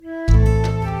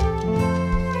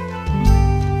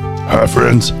Hi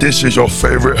friends, this is your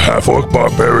favorite half-orc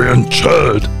barbarian,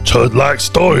 Chud. Chud likes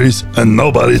stories, and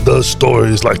nobody does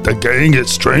stories like the gang at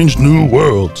Strange New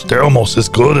Worlds. They're almost as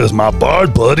good as my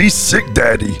bard buddy, Sick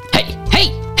Daddy. Hey!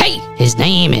 His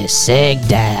name is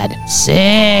Sigdad.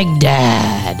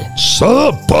 Sigdad. Shut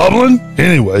up, Boblin!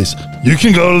 Anyways, you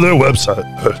can go to their website.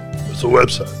 It's a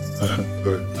website.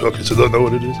 Okay, so don't know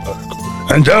what it is? Alright, cool.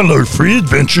 And download free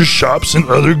adventure shops and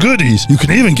other goodies. You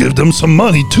can even give them some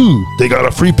money too. They got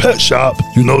a free pet shop.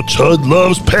 You know Chud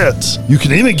loves pets. You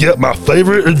can even get my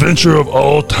favorite adventure of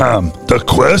all time, The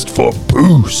Quest for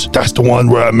Booze. That's the one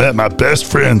where I met my best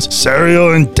friends,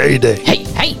 Sariel and Day Day. Hey!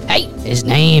 His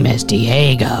name is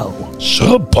Diego.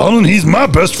 Shut up, Ballin, he's my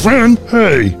best friend.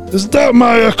 Hey, is that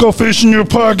my echo fish in your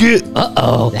pocket?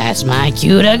 Uh-oh, that's my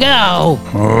cue to go.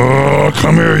 Oh,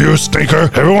 come here, you stinker.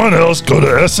 Everyone else, go to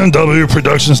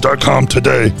snwproductions.com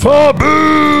today.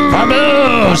 Faboose!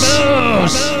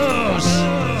 Faboose!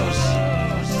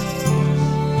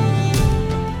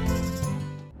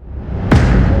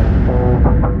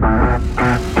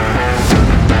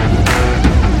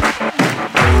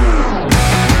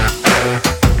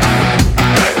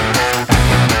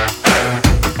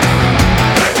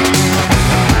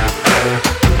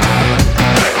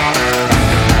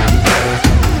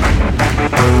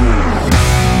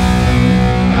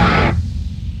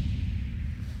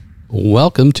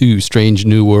 Welcome to Strange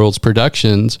New Worlds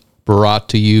Productions, brought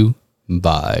to you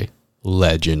by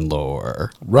Legend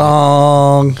Lore.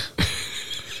 Wrong.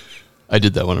 I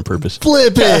did that one on purpose.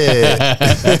 Flip it.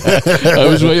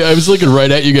 I was looking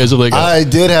right at you guys. I'm like, I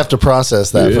did have to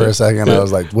process that for a second. I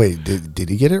was like, wait, did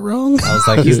he get it wrong? I was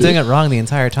like, he's doing it wrong the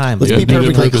entire time. Let's be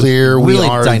perfectly clear. We Really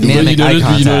are dynamic.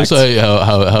 you notice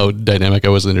how dynamic I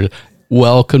was in there.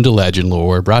 Welcome to Legend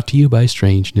Lore, brought to you by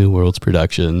Strange New Worlds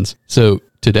Productions. So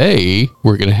today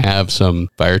we're going to have some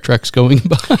fire trucks going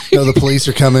by. No, the police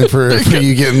are coming for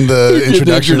you getting the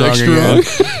introduction wrong again.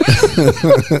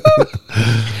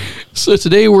 So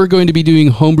today we're going to be doing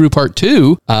Homebrew Part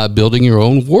 2, Building Your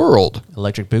Own World.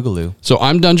 Electric Boogaloo. So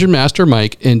I'm Dungeon Master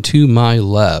Mike, and to my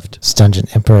left... It's Dungeon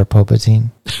Emperor Palpatine.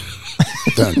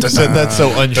 Said that's so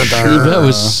unsure. That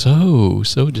was so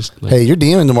just like... Hey, you're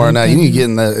DMing tomorrow night. You need to get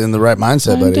in the right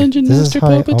mindset, I'm buddy. Dungeon This Master is how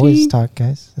I always Palpatine. talk,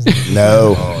 guys.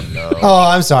 No. Oh,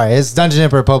 I'm sorry. It's Dungeon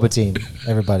Emperor Palpatine,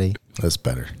 everybody. That's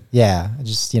better. Yeah,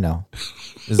 just,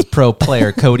 This is pro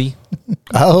player Cody.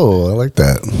 Oh, I like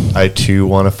that. I too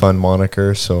want a fun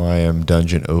moniker, so I am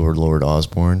Dungeon Overlord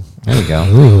Osborne. There you go.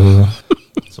 Ooh.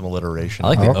 Some alliteration. I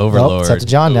like the Well, Overlord. it's up to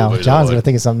John now. John's going to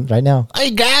think of something right now.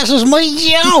 Hey guys, it's me,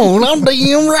 John. I'm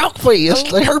DM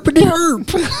Rockfist. The herpity herp.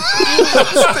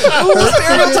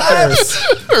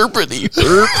 Herpity.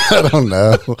 I don't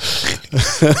know.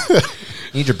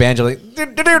 You need your banjo. Like,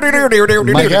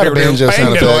 Mike had a banjo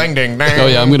sound effect. Oh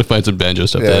yeah, I'm going to find some banjo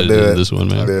stuff to Yeah, add do into it. this one,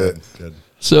 man. Do it.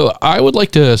 So I would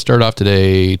like to start off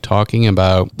today talking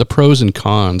about the pros and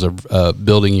cons of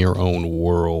building your own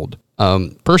world.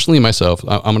 Personally, myself,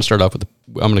 I'm going to start off with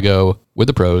I'm going to go with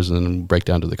the pros and then break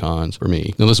down to the cons for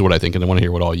me. Now, this is what I think, and I want to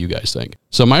hear what all you guys think.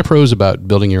 So my pros about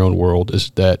building your own world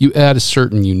is that you add a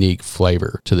certain unique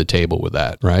flavor to the table with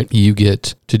that, right? You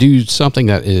get to do something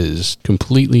that is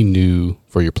completely new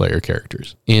for your player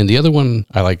characters. And the other one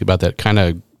I like about that kind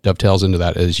of dovetails into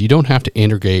that is you don't have to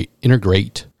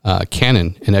integrate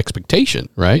canon and expectation,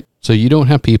 right? So you don't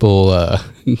have people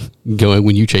going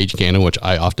when you change canon, which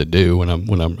I often do when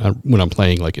I'm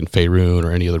playing like in Faerun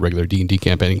or any other regular D&D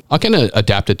campaign. I'll kind of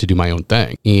adapt it to do my own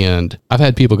thing, and I've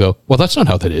had people go, "Well, that's not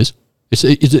how that is. Is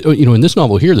it in this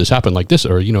novel here this happened like this,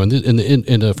 or in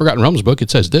the Forgotten Realms book it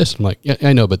says this." I'm like, yeah,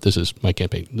 I know, but this is my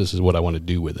campaign. This is what I want to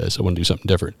do with this. I want to do something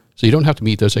different. So you don't have to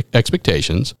meet those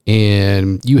expectations,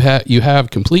 and you have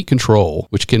complete control,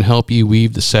 which can help you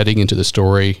weave the setting into the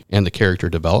story and the character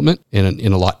development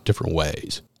in a lot of different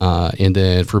ways. And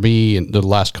then for me, and the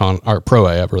last pro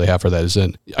I really have for that is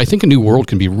that I think a new world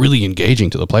can be really engaging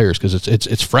to the players because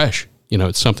it's fresh.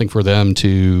 It's something for them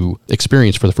to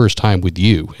experience for the first time with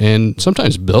you and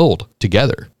sometimes build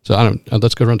together. So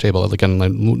let's go around the table. I kind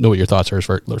of know what your thoughts are as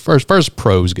far as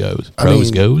pros goes.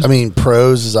 I mean,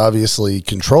 pros is obviously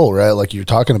control, right? Like you're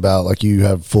talking about, like you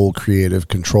have full creative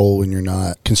control when you're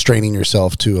not constraining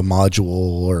yourself to a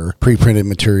module or pre-printed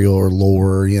material or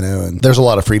lore, and there's a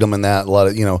lot of freedom in that. A lot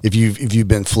of, if you've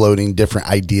been floating different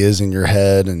ideas in your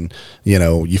head and,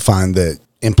 you find that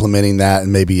implementing that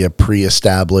in maybe a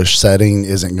pre-established setting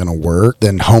isn't going to work,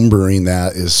 then homebrewing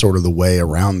that is sort of the way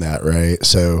around that, right?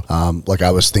 So like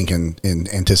I was thinking in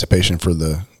anticipation for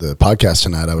the podcast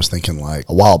tonight, I was thinking like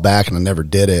a while back, and I never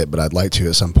did it, but I'd like to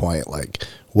at some point, like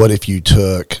what if you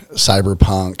took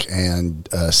cyberpunk and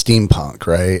steampunk,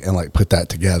 right, and like put that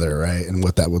together, right, and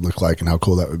what that would look like and how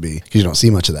cool that would be, because you don't see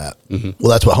much of that. Well,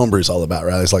 that's what homebrew is all about,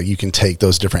 right? It's like you can take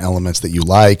those different elements that you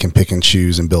like and pick and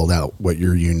choose and build out what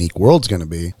your unique world's going to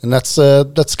be, and that's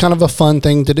kind of a fun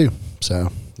thing to do. So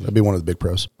that'd be one of the big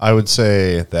pros. I would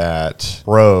say that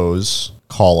pros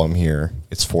column here,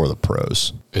 it's for the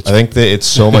pros. I think that it's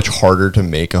so much harder to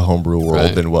make a homebrew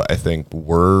world than what I think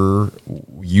we're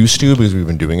used to, because we've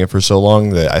been doing it for so long,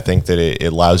 that I think that it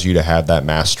allows you to have that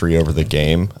mastery over the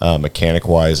game, mechanic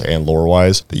wise and lore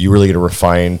wise, that you really get to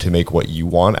refine to make what you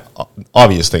want.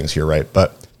 Obvious things here, right?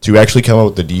 But to actually come up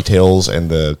with the details and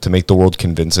to make the world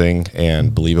convincing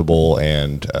and believable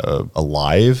and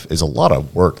alive is a lot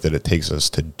of work that it takes us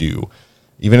to do.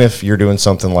 Even if you're doing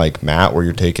something like Matt, where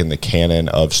you're taking the canon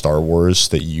of Star Wars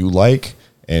that you like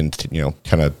and,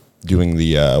 kind of doing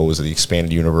the the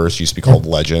expanded universe, used to be called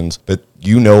Legends, but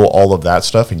all of that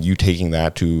stuff, and you taking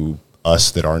that to us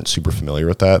that aren't super familiar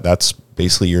with that, that's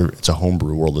basically it's a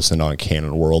homebrew world. It's a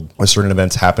non-canon world where certain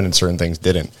events happened and certain things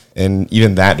didn't. And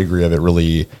even that degree of it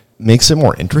really makes it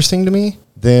more interesting to me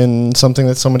than something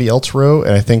that somebody else wrote.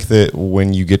 And I think that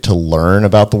when you get to learn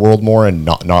about the world more, and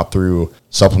not through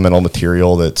supplemental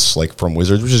material that's like from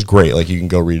Wizards, which is great. Like, you can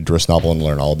go read a Driss novel and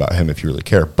learn all about him if you really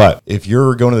care. But if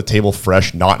you're going to the table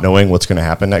fresh, not knowing what's going to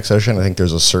happen next session, I think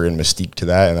there's a certain mystique to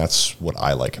that, and that's what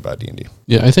I like about D&D.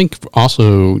 Yeah, I think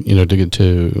also,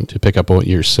 to pick up on what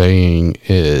you're saying,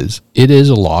 is it is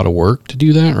a lot of work to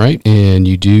do that, right? And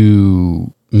you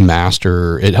do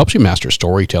it helps you master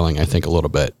storytelling, I think, a little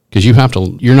bit, because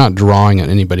you're not drawing on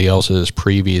anybody else's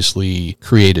previously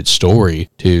created story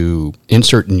to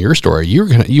insert in your story.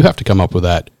 You have to come up with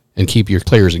that and keep your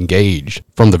players engaged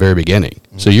from the very beginning.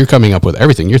 So you're coming up with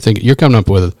everything. You're coming up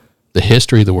with the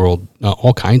history of the world,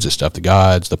 all kinds of stuff, the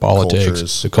gods, the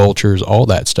politics, the cultures, all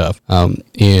that stuff.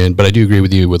 But I do agree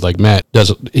with you with, like, Matt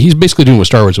he's basically doing with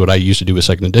Star Wars what I used to do with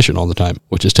second edition all the time,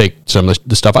 which is take some of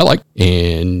the stuff I like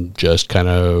and just kind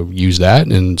of use that,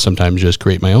 and sometimes just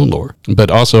create my own lore.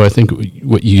 But also, I think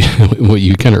what you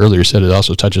kind of earlier said, it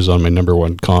also touches on my number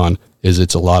one con, is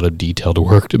it's a lot of detailed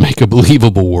work to make a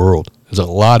believable world. There's a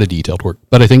lot of detailed work,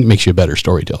 but I think it makes you a better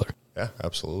storyteller. Yeah,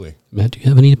 absolutely. Matt, do you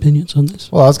have any opinions on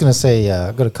this? Well, I was going to say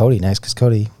go to Cody next, because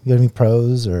Cody, you got any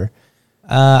pros or?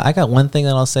 I got one thing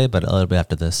that I'll say, but a little bit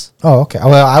after this. Oh, okay.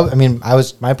 Well,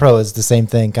 my pro is the same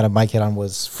thing. Kind of Mike hit on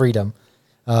was freedom.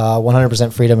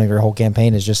 100% freedom of your whole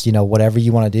campaign is just, whatever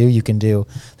you want to do, you can do.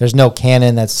 There's no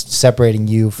canon that's separating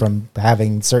you from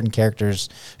having certain characters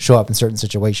show up in certain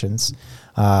situations.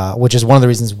 Which is one of the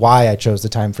reasons why I chose the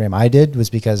time frame I did, was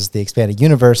because the expanded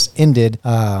universe ended.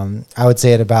 I would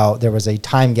say there was a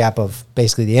time gap of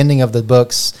basically the ending of the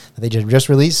books that they just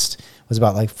released was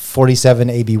about like 47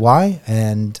 ABY,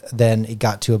 and then it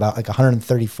got to about like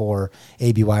 134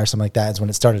 ABY or something like that is when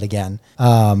it started again.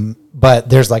 But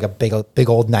there's like a big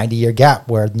old 90-year gap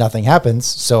where nothing happens.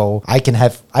 So I can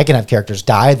have characters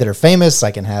die that are famous.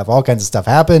 I can have all kinds of stuff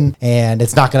happen, and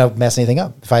it's not going to mess anything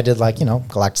up. If I did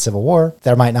Galactic Civil War,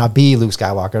 there might not be Luke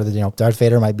Skywalker. Darth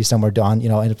Vader might be somewhere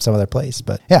end up some other place.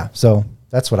 But yeah, so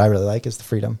that's what I really like, is the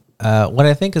freedom. What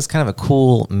I think is kind of a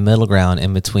cool middle ground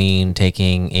in between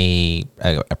taking a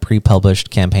pre-published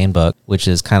campaign book, which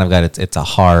is kind of got it's a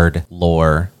hard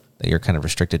lore that you're kind of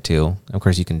restricted to. Of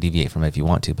course, you can deviate from it if you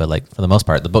want to, but like for the most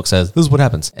part, the book says this is what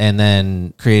happens. And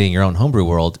then creating your own homebrew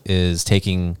world is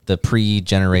taking the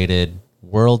pre-generated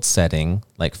world setting,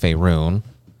 like Faerun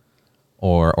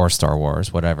or Star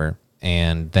Wars, whatever,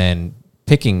 and then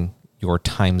picking your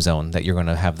time zone that you're going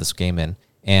to have this game in.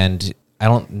 And I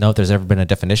don't know if there's ever been a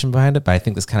definition behind it, but I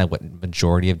think that's kind of what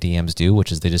majority of DMs do,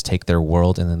 which is they just take their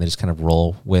world and then they just kind of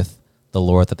roll with the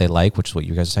lore that they like, which is what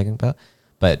you guys are talking about.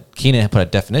 But Keenan had put a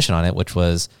definition on it, which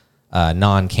was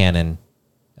non-canon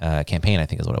campaign, I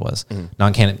think is what it was.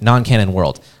 Non-canon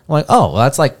world. I'm like, oh, well,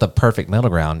 that's like the perfect middle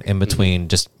ground in between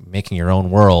just making your own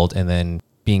world and then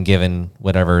being given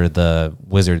whatever the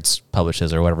Wizards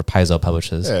publishes or whatever Paizo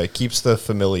publishes. Yeah, it keeps the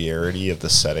familiarity of the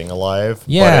setting alive.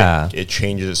 Yeah. But it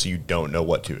changes it so you don't know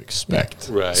what to expect.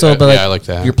 Yeah. Right. So, I like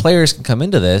that. Your players can come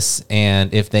into this,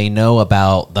 and if they know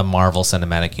about the Marvel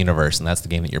Cinematic Universe, and that's the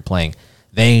game that you're playing,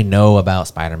 they know about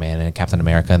Spider-Man and Captain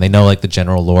America, and they know like the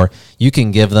general lore. You can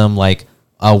give them like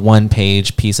a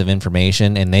one-page piece of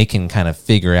information, and they can kind of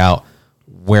figure out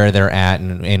where they're at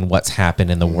and what's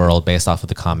happened in the world based off of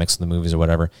the comics and the movies or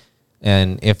whatever.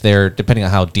 And if they're, depending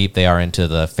on how deep they are into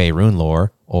the Faerun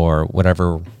lore or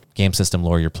whatever game system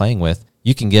lore you're playing with,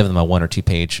 you can give them a 1 or 2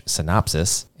 page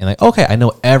synopsis and like, okay, I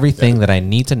know everything that I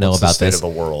need to know about this. State of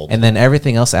the world. And then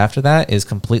everything else after that is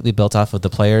completely built off of the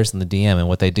players and the DM and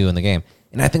what they do in the game.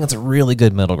 And I think that's a really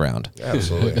good middle ground.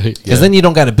 Absolutely. Because then you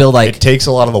don't got to build like It takes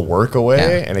a lot of the work away,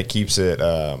 Yeah. and it keeps it,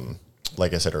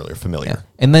 like I said earlier, familiar. Yeah.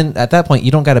 And then at that point,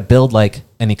 you don't got to build like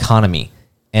an economy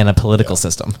and a political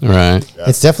system. Right.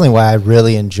 It's definitely why I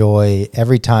really enjoy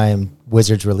every time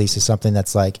Wizards releases something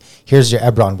that's like, here's your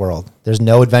Ebron world. There's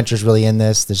no adventures really in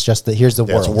this. There's just here's the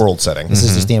Yeah, world. it's a world setting. This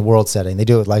is just the world setting. They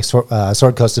do it like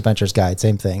Sword Coast Adventures Guide,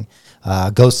 same thing.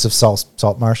 Ghosts of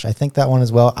Saltmarsh, I think that one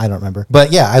as well. I don't remember.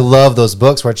 But yeah, I love those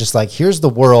books where it's just like, here's the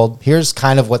world. Here's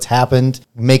kind of what's happened.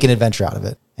 Make an adventure out of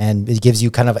it. And it gives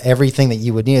you kind of everything that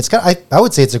you would need. It's kind of, I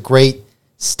would say it's a great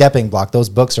stepping block. Those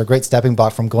books are a great stepping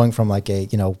block from going from like a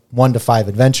 1 to 5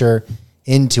 adventure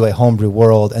into a homebrew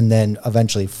world, and then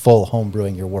eventually full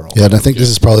homebrewing your world. Yeah, and I think this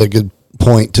is probably a good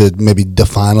point to maybe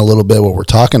define a little bit what we're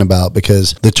talking about,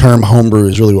 because the term homebrew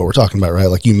is really what we're talking about, right?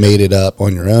 Like you made it up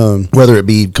on your own, whether it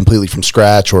be completely from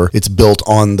scratch or it's built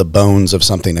on the bones of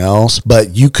something else.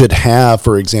 But you could have,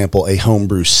 for example, a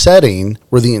homebrew setting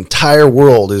where the entire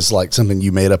world is like something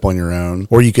you made up on your own,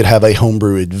 or you could have a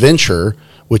homebrew adventure,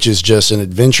 which is just an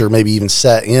adventure, maybe even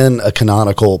set in a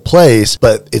canonical place,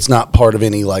 but it's not part of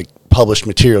any like published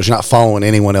materials. You're not following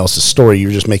anyone else's story.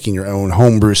 You're just making your own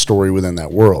homebrew story within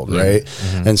that world, right?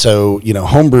 And so,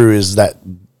 homebrew is that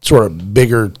sort of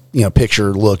bigger,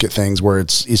 picture look at things where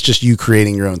it's just you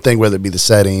creating your own thing, whether it be the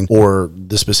setting or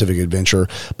the specific adventure.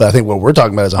 But I think what we're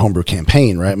talking about is a homebrew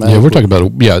campaign, right, Matt? Yeah, we're talking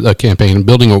about a campaign,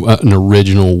 building an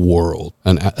original world,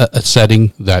 a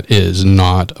setting that is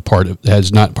not part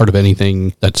of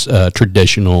anything that's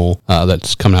traditional,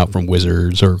 that's coming out from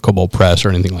Wizards or Kobold Press or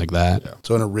anything like that. Yeah.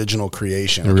 So an original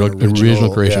creation. An like an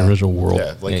original creation, yeah. original world.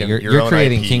 Yeah, like Yeah, in you're your own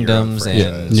creating IP, kingdoms your own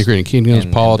and- franchise. You're creating kingdoms,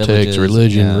 And politics, villages,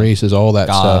 religion, yeah. races, all that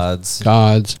Gods. stuff.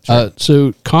 Gods.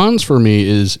 So cons for me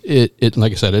is it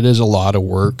like I said, it is a lot of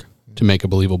work to make a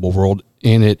believable world,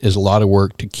 and it is a lot of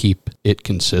work to keep it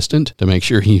consistent, to make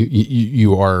sure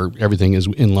you are everything is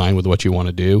in line with what you want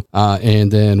to do.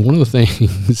 And then one of the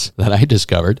things that I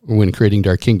discovered when creating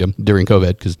Dark Kingdom during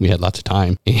COVID, because we had lots of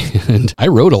time, and I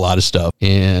wrote a lot of stuff,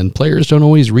 and players don't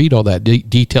always read all that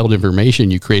detailed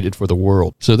information you created for the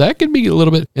world. So that could be a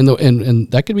little bit, and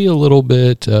that could be a little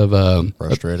bit of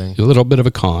Frustrating. a little bit of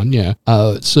a con, yeah.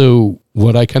 So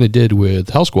what I kind of did with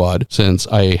Hell Squad, since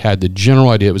I had the general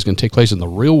idea it was going to take place in the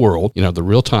real world, the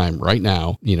real time right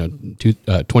now,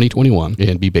 2021,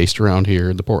 and be based around here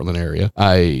in the Portland area,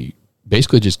 I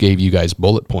basically just gave you guys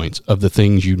bullet points of the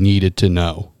things you needed to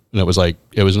know. And it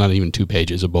was not even 2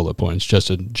 pages of bullet points, just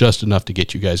enough to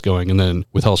get you guys going. And then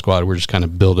with Hell Squad, we're just kind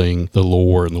of building the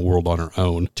lore and the world on our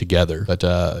own together. But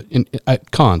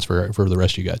cons for the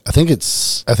rest of you guys. I think it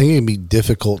can be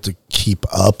difficult to keep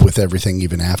up with everything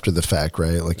even after the fact,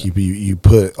 right? Like you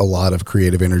put a lot of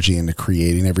creative energy into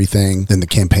creating everything, then the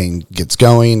campaign gets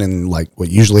going, and like what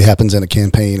usually happens in a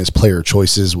campaign is player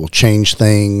choices will change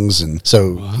things, and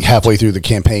so halfway through the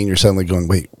campaign, you're suddenly going,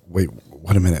 wait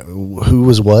a minute, who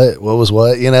was what was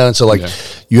what, and so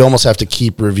you almost have to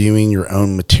keep reviewing your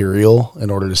own material in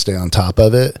order to stay on top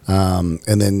of it.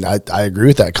 And then I agree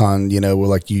with that con, where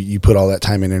like you put all that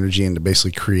time and energy into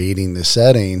basically creating this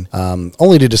setting,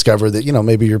 only to discover that,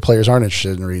 maybe your players aren't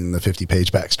interested in reading the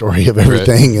 50-page backstory of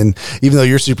everything. Right. And even though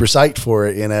you're super psyched for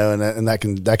it, and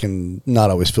that can not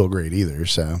always feel great either.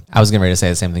 So I was getting ready to say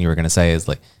the same thing you were going to say, is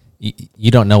like,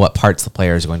 you don't know what parts the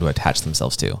players are going to attach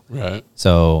themselves to. Right.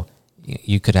 So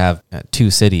you could have 2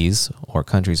 cities or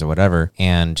countries or whatever,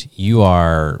 and you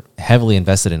are heavily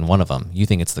invested in one of them. You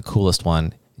think it's the coolest one,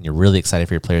 and you're really excited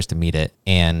for your players to meet it.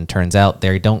 And turns out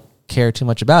they don't care too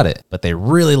much about it, but they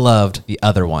really loved the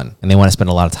other one, and they want to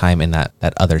spend a lot of time in that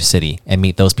other city and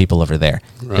meet those people over there,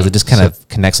 because it just kind of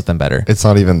connects with them better. It's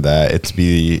not even that.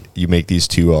 You make these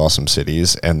 2 awesome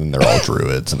cities, and then they're all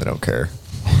druids, and they don't care.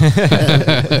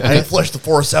 I didn't flesh the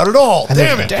forest out at all. And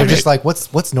Damn it! They're just like,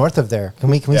 what's north of there? Can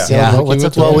we see? Yeah. What's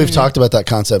up? well, we've talked about that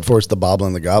concept before. It's the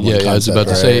Boblin the Goblin. Yeah, I was about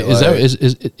to concept, say, right? is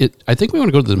it? I think we want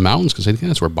to go to the mountains, because I think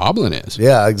that's where Boblin is.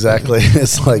 Yeah, exactly.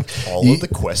 It's like All of the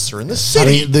quests are in the I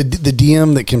city. mean, the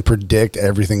DM that can predict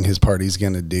everything his party's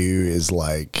going to do is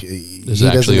like he actually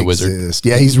doesn't a wizard. exist.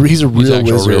 Yeah, he's a real wizard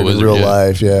in real yeah.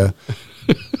 life. Yeah,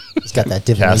 He's got that Cast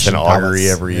divination an augury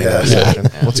palace. every Yeah. session.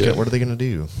 What are they going to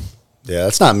do? yeah.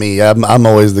 That's not me. I'm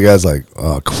always the guy's like,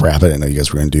 oh crap! I didn't know you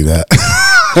guys were going to do that.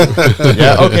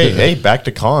 Yeah, okay. Hey, back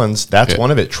to cons. That's Yeah.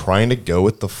 one of it. Trying to go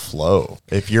with the flow.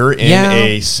 If you're in Yeah.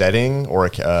 a setting or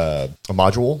a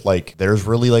module, like there's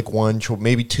really like one,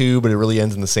 maybe 2, but it really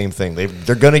ends in the same thing.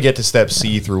 They're gonna get to step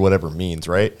C through whatever means,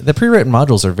 right? The pre-written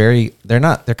modules are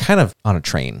they're kind of on a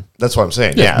train. That's what I'm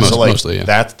saying. Yeah, Yeah. So like mostly, yeah.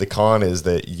 that's the con, is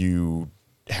that you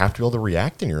have to be able to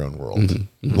react in your own world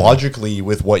logically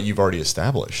with what you've already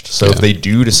established. So if they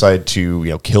do decide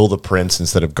to, kill the prince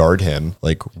instead of guard him,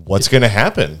 like what's going to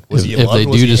happen? Was he loved?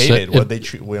 Was he hated?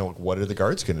 What are the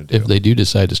guards going to do? If they do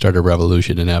decide to start a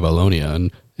revolution in Avalonia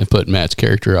and put Matt's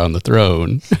character on the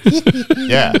throne.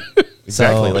 Yeah,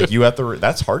 exactly. Like you have to,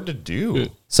 that's hard to do.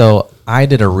 So I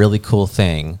did a really cool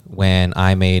thing when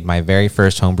I made my very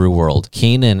first homebrew world.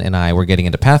 Keenan and I were getting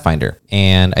into Pathfinder,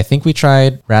 and I think we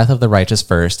tried Wrath of the Righteous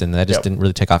first, and that just didn't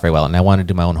really take off very well. And I wanted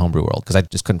to do my own homebrew world because I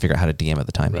just couldn't figure out how to DM at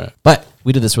the time. Right. But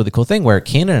we did this really cool thing where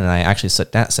Keenan and I actually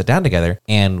sat down together,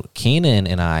 and Keenan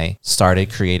and I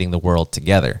started creating the world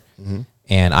together. Mm-hmm.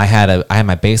 And I had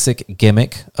my basic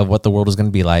gimmick of what the world was going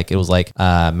to be like. It was like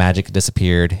magic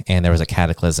disappeared and there was a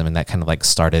cataclysm, and that kind of like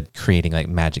started creating like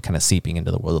magic kind of seeping into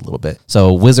the world a little bit.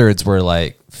 So wizards were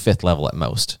like 5th level at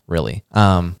most, really.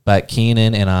 But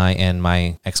Keenan and I and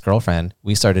my ex-girlfriend,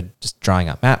 we started just drawing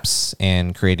out maps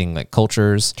and creating like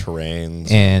cultures,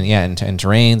 terrains, and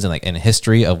terrains and like and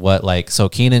history of what like. So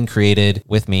Keenan created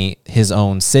with me his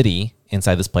own city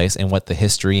inside this place and what the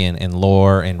history and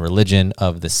lore and religion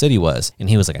of the city was. And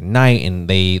he was like a knight, and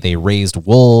they raised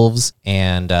wolves,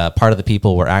 and part of the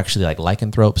people were actually like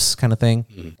lycanthropes kind of thing.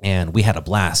 Mm-hmm. And we had a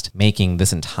blast making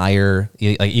this entire,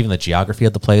 like even the geography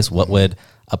of the place. What would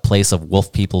a place of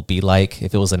wolf people be like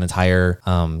if it was an entire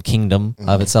kingdom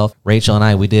of itself? Rachel and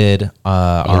I, we did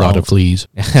a lot of fleas.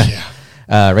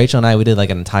 Rachel and I, we did like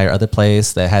an entire other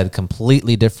place that had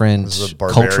completely different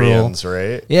cultural,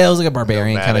 right? Yeah, it was like a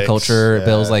barbarian kind of culture. Yeah.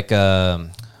 But it was like,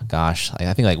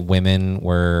 I think like women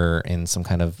were in some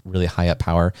kind of really high up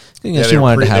power. She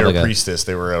wanted to have like a priestess.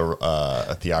 They were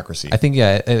a theocracy. I think,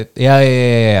 yeah.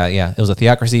 It was a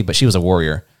theocracy, but she was a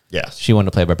warrior. Yes. She wanted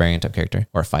to play a barbarian type character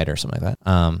or a fighter or something like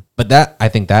that. But I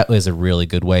think that was a really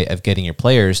good way of getting your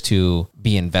players to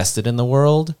be invested in the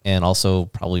world and also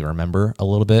probably remember a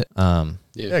little bit.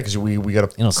 Yeah, because we got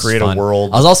to create a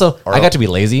world. I got to be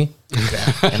lazy,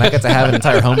 and I got to have an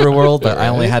entire homebrew world, but I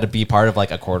only had to be part of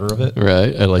like a quarter of it.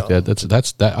 Right, I like that.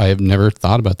 That's that. I have never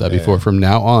thought about that before. From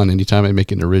now on, anytime I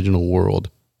make an original world,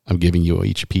 I'm giving you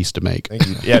each piece to make. Thank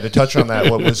you. Yeah, to touch on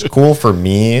that, what was cool for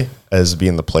me as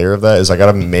being the player of that is I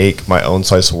got to make my own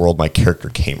slice of world my character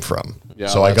came from. Yeah,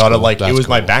 so I got to it was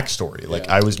my backstory. Like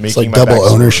I was making it's like my double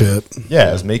backstory. Ownership. Yeah,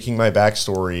 I was making my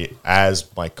backstory as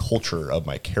my culture of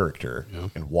my character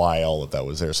and why all of that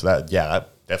was there. So that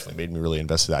definitely made me really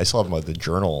invested. I still have the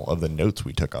journal of the notes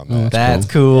we took on that. That's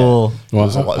cool. Yeah.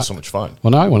 Well, it was so much fun. Well,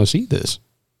 now I want to see this.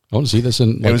 I want to see this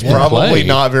in. It was probably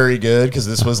not very good because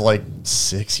this was like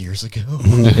 6 years ago.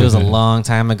 It was a long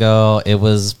time ago. It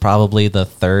was probably the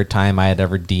 3rd time I had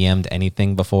ever DM'd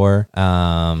anything before.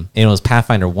 It was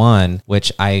Pathfinder 1,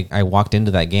 which I walked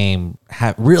into that game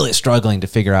really struggling to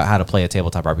figure out how to play a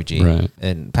tabletop RPG. Right.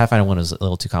 And Pathfinder 1 was a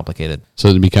little too complicated. So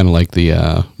it'd be kind of like the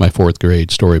my 4th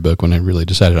grade storybook when I really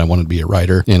decided I wanted to be a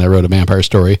writer, and I wrote a vampire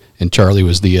story, and Charlie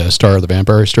was the star of the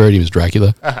vampire story, and he was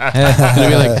Dracula.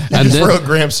 And then wrote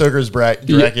Graham Stoker's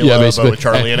Dracula, but with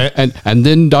Charlie in it. And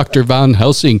then Dr. Van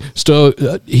Helsing,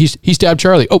 he stabbed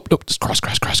Charlie. Oh, no, cross.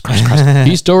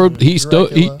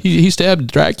 He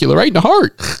stabbed Dracula right in the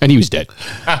heart, and he was dead.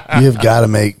 You've got to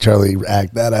make Charlie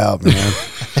act that out, man.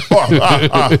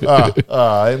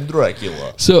 I'm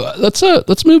Dracula. So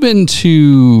let's move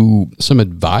into some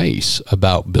advice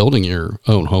about building your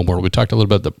own homeworld. We talked a little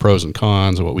bit about the pros and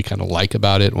cons and what we kind of like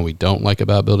about it and what we don't like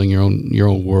about building your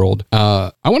own world.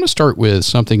 I want to start with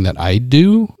something that I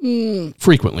do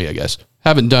frequently, I guess.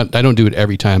 I don't do it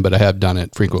every time, but I have done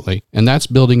it frequently. And that's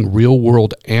building real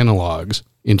world analogs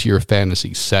into your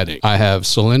fantasy setting. I have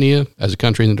Selenia as a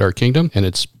country in the Dark Kingdom, and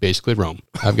it's basically Rome.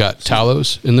 I've got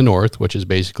Talos in the north, which is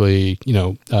basically,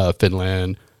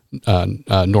 Finland,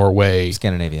 Norway,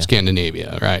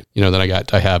 Scandinavia, right? Then I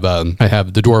have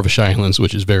the Dwarvish Islands,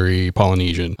 which is very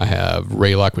Polynesian. I have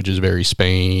Raylock, which is very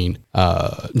Spain.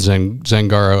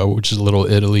 Zangara, which is a little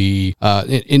Italy.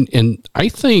 And I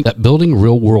think that building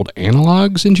real world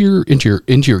analogs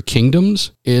into your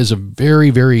kingdoms is a very,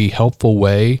 very helpful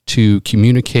way to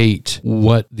communicate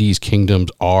what these kingdoms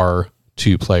are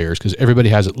to players, because everybody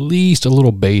has at least a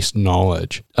little base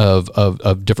knowledge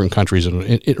of different countries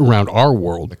and around our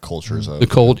world, the cultures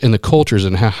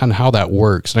and how that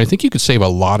works. And I think you could save a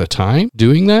lot of time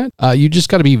doing that. You just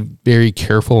got to be very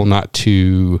careful not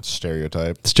to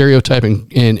stereotype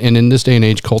and in this day and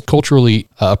age culturally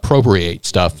appropriate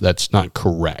stuff that's not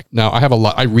correct. Now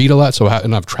I read a lot,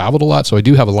 and I've traveled a lot, so I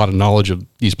do have a lot of knowledge of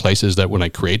these places that when I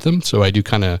create them, so I do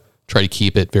kind of try to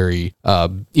keep it very,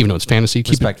 even though it's fantasy,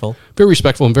 keep Respectful. it very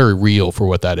respectful and very real for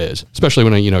what that is. Especially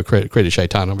when I, created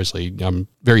Shaitan. Obviously, I'm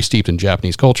very steeped in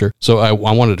Japanese culture, so I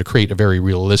wanted to create a very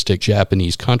realistic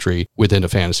Japanese country within a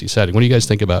fantasy setting. What do you guys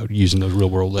think about using those real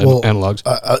world analogs?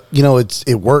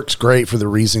 It works great for the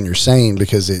reason you're saying,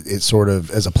 because it sort of,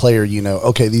 as a player,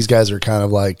 okay, these guys are kind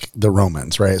of like the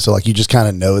Romans, right? So like you just kind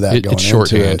of know that going it's into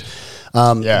shorthand.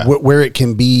 it. Where it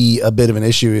can be a bit of an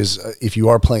issue is if you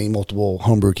are playing multiple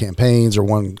homebrew campaigns or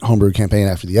one homebrew campaign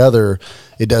after the other,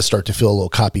 it does start to feel a little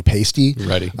copy pasty.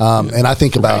 Righty. And I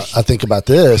think about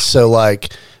this. So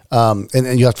like,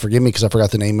 and you have to forgive me because I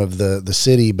forgot the name of the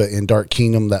city, but in Dark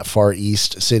Kingdom, that far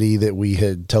east city that we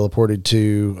had teleported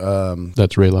to,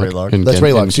 That's Raylock. That's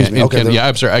Raylock, excuse me. Okay, yeah,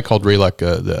 I'm sorry. I called Raylock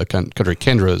the country.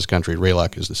 Kendra's country.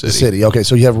 Raylock is the city. the city. Okay,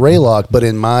 so you have Raylock, but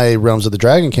in my Realms of the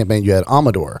Dragon campaign, you had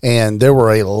Amador, and there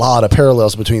were a lot of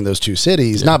parallels between those two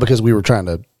cities. Not because we were trying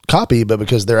to copy, but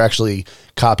because they're actually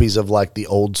copies of like the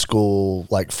old school,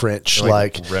 like French,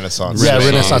 like Renaissance. Yeah,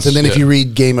 Renaissance. And then if Yeah. you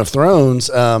read Game of Thrones,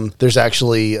 there's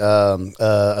actually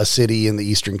a city in the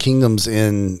Eastern Kingdoms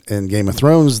in Game of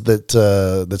Thrones that's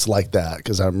like that,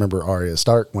 because I remember Arya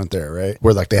Stark went there, right?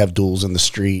 Where like they have duels in the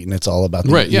street and it's all about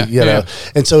the, Right, yeah, you know? yeah.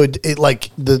 And so it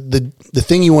like the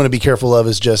thing you want to be careful of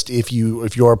is just if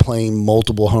you are playing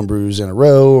multiple homebrews in a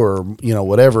row or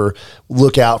whatever,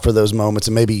 look out for those moments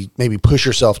and maybe push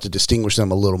yourself to distinguish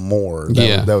them a little more.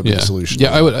 That would be the solution.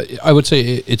 Yeah, I would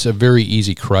say it's a very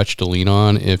easy crutch to lean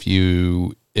on if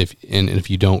you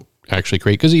don't actually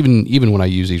create, because even when I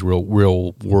use these real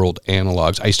world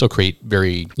analogs, I still create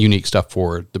very unique stuff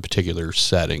for the particular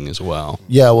setting as well.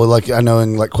 Yeah, well, like I know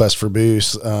in like Quest for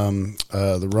Boost,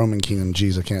 the Roman kingdom,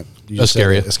 geez, I can't.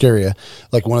 Ascaria.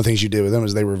 Like one of the things you did with them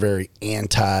is they were very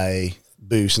anti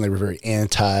Boost, and they were very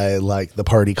anti like the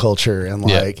party culture, and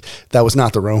like that was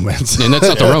not the Romans, and that's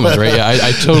not the Romans, right? Yeah,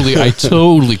 I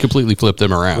totally completely flipped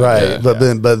them around, right? Yeah. But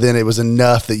then it was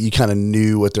enough that you kind of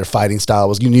knew what their fighting style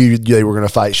was. You knew they were going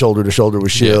to fight shoulder to shoulder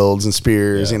with shields and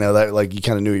spears. That like you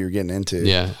kind of knew what you were getting into.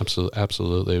 Yeah,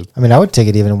 absolutely. I mean, I would take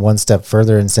it even one step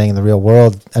further and saying in the real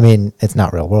world. I mean, it's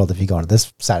not real world if you go into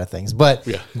this side of things, but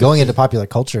going into popular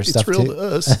culture stuff It's real too. to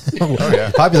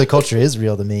us. Popular culture is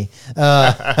real to me.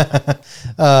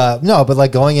 No, but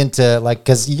like going into like,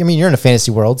 because I mean you're in a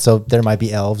fantasy world, so there might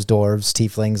be elves, dwarves,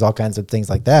 tieflings, all kinds of things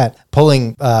like that.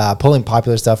 Pulling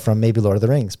popular stuff from maybe Lord of the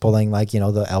Rings, pulling like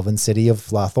the elven city of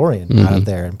Lothlorien out of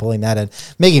there, and pulling that and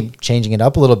changing it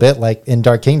up a little bit. Like in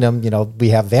Dark Kingdom, we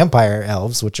have vampire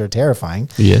elves, which are terrifying.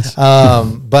 Yes.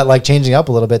 But like changing up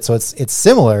a little bit, so it's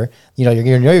similar.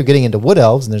 You're getting into wood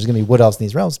elves, and there's going to be wood elves in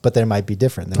these realms, but they might be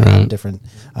different. They might have a different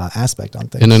aspect on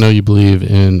things. And I know you believe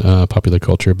in popular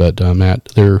culture, but Matt,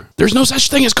 there's no such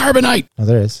thing as carbonite. Oh,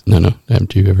 there is. No.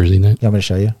 Haven't you ever seen that? You want me to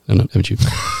show you? No, haven't you?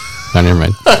 Oh, never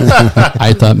mind.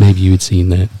 I thought maybe you had seen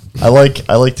that. I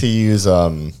like to use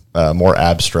more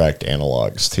abstract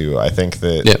analogs too. I think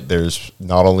that there's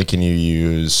not only can you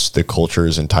use the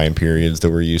cultures and time periods that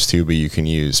we're used to, but you can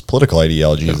use political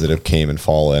ideologies that have came and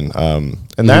fallen.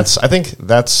 And I think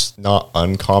that's not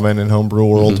uncommon in homebrew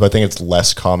worlds, but I think it's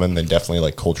less common than definitely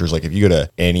like cultures. Like if you go to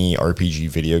any RPG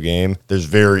video game,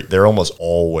 they're almost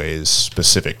always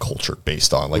specific culture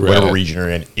based on like whatever region you're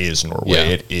in is Norway. Yeah.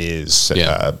 It is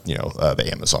the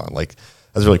Amazon. Like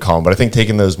that's really common. But I think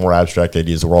taking those more abstract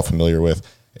ideas that we're all familiar with,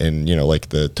 and like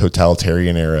the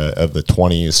totalitarian era of the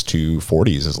 20s to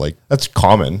 40s is like that's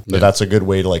common, but that's a good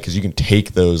way to like, because you can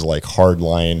take those like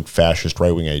hardline fascist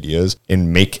right-wing ideas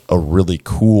and make a really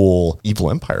cool evil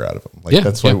empire out of them. Like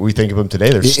that's what we think of them today.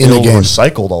 They're still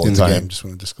recycled all the time. Just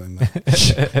want to disclaim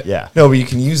that. Yeah, no, but you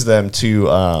can use them to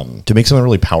make something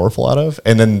really powerful out of,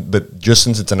 and then but just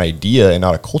since it's an idea and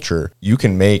not a culture, you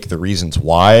can make the reasons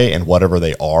why and whatever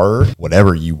they are,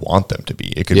 whatever you want them to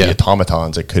be. It could be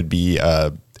automatons. It could be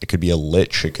a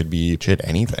lich. It could be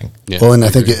anything. Yeah, well, and I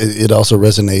think it also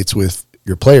resonates with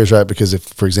your players, right? Because if,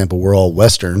 for example, we're all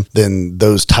Western, then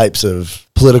those types of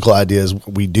political ideas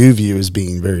we do view as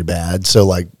being very bad. So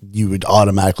like you would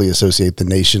automatically associate the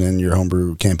nation in your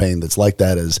homebrew campaign that's like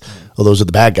that as, oh, those are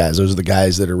the bad guys. Those are the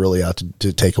guys that are really out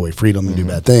to take away freedom and do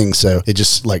bad things. So it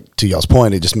just, like to y'all's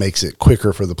point, it just makes it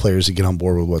quicker for the players to get on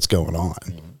board with what's going on.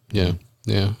 Yeah.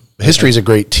 History is a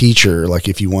great teacher, like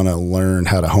if you want to learn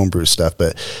how to homebrew stuff.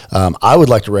 But I would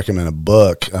like to recommend a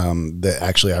book that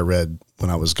actually I read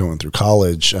when I was going through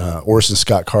college. Orson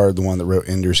Scott Card, the one that wrote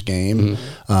Ender's Game,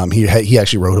 he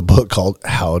actually wrote a book called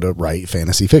How to Write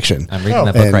Fantasy Fiction. I'm reading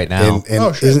that book right now.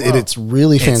 It's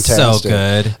really fantastic. It's so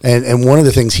good. And one of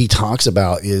the things he talks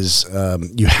about is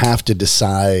you have to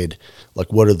decide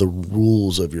like what are the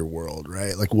rules of your world,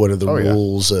 right? Like what are the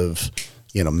rules of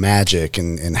magic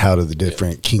and how do the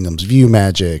different kingdoms view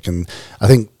magic. And I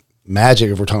think magic,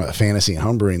 if we're talking about fantasy and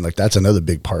homebrewing, like that's another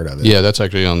big part of it. Yeah, that's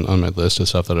actually on my list of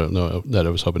stuff that I don't know that I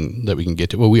was hoping that we can get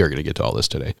to. Well, we are going to get to all this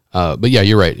today. But yeah,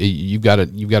 you're right. You've got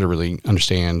to really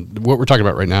understand what we're talking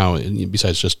about right now.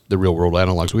 Besides just the real world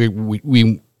analogs,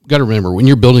 we got to remember when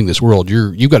you're building this world,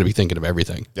 you've got to be thinking of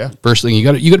everything. Yeah. First thing you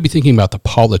got to be thinking about the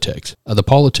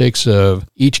politics of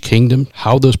each kingdom,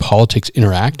 how those politics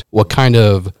interact, what kind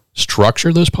of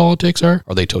structure those politics are.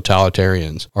 Are they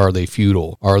totalitarians? Are they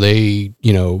feudal? Are they,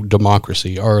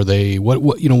 democracy? Are they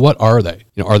what are they?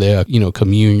 Are they a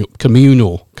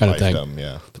communal kind of thing?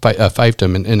 Yeah.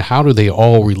 Fiefdom, and how do they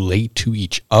all relate to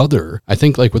each other? I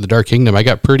think like with the Dark Kingdom, I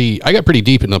got pretty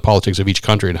deep into the politics of each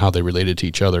country and how they related to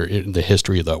each other in the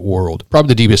history of that world. Probably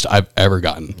the deepest I've ever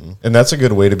gotten. Mm-hmm. And that's a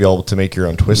good way to be able to make your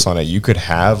own twist on it. You could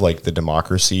have like the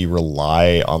democracy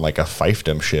rely on like a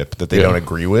fiefdom ship that they don't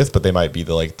agree with, but they might be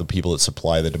the people that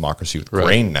supply the democracy with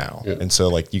grain now. Yeah. And so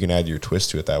like you can add your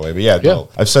twist to it that way. But no,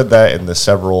 I've said that in the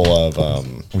several of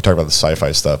we talk about the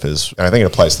sci-fi stuff and I think it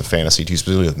applies to fantasy too,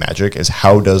 specifically with magic, is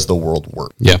how does the world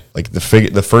work? Yeah. Like the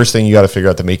first thing you got to figure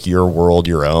out to make your world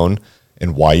your own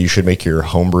and why you should make your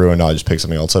homebrew and not just pick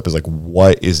something else up is like,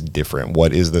 what is different?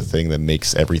 What is the thing that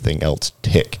makes everything else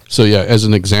tick? So yeah, as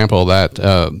an example, that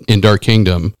in Dark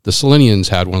Kingdom, the Selenians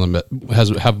had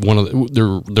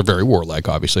they're very warlike.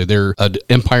 Obviously, they're an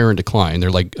empire in decline.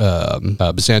 They're like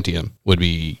Byzantium would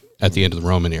be at the end of the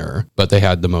Roman era, but they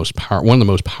had one of the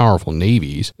most powerful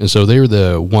navies, and so they were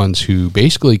the ones who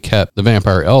basically kept the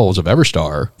vampire elves of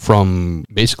Everstar from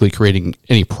basically creating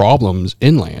any problems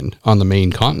inland on the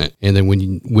main continent. And then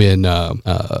when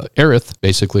Aerith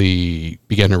basically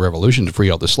began her revolution to free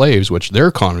all the slaves, which their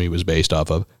economy was based off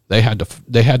of, they had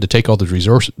to take all those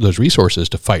resources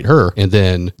to fight her, and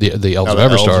then the elves of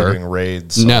Everstar are doing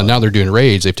raids. Now they're doing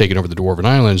raids. They've taken over the Dwarven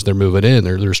Islands. They're moving in.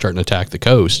 They're starting to attack the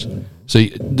coast. So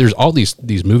there's all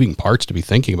these moving parts to be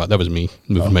thinking about. That was me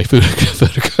moving my food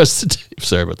across the tape.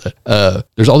 Sorry about that.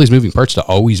 There's all these moving parts to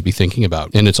always be thinking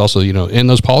about, and it's also and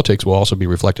those politics will also be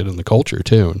reflected in the culture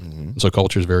too. Mm-hmm. So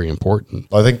culture is very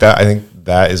important. Well, I think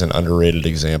that is an underrated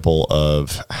example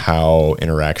of how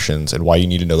interactions and why you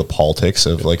need to know the politics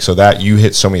of so that you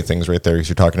hit so many things right there because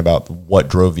you're talking about what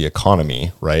drove the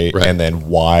economy, right? And then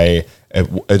why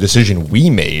a decision we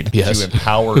made to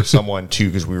empower someone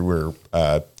because we were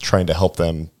trying to help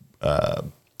them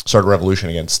start a revolution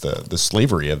against the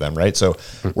slavery of them, right? So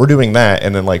we're doing that,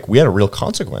 and then we had a real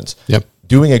consequence. Yep.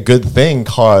 Doing a good thing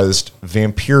caused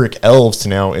vampiric elves to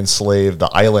now enslave the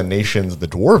island nations the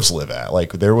dwarves live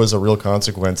at. There was a real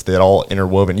consequence that all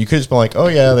interwoven. You could just be like, oh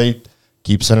yeah, they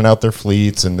keep sending out their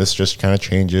fleets and this just kind of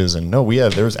changes. And no,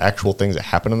 there was actual things that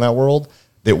happened in that world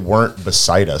that weren't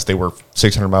beside us. They were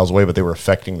 600 miles away, but they were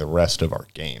affecting the rest of our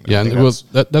game. Yeah, and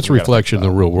that's a reflection of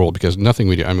the real world because nothing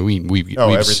we do. I mean, we've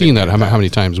seen that how many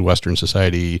times Western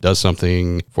society does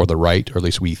something for the right, or at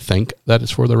least we think that it's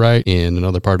for the right in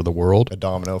another part of the world. A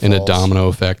domino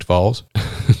effect falls.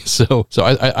 So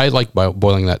I like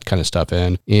boiling that kind of stuff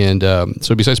in. And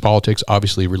so besides politics,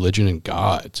 obviously religion and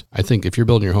gods. I think if you're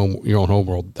building your own home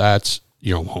world, that's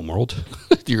your own home world,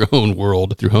 your own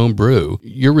world through home brew.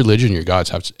 Your religion, your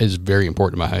gods is very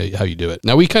important about how you do it.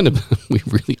 Now we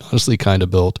really honestly kind of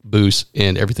built Boost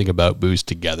and everything about Boost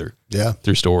together. Yeah.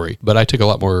 Through story. But I took a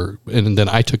lot more, and then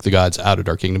I took the gods out of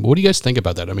Dark Kingdom. What do you guys think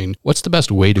about that? I mean, what's the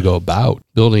best way to go about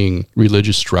building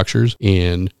religious structures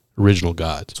and original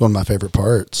gods? It's one of my favorite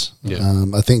parts. Yeah.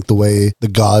 I think the way the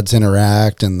gods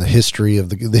interact and the history of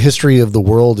the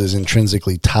world is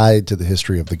intrinsically tied to the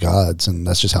history of the gods, and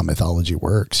that's just how mythology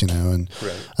works, And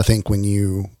I think when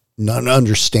you not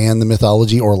understand the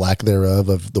mythology or lack thereof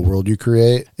of the world you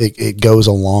create, it goes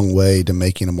a long way to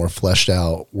making a more fleshed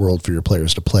out world for your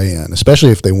players to play in, especially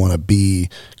if they want to be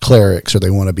clerics or they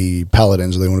want to be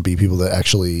paladins or they want to be people that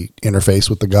actually interface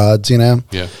with the gods,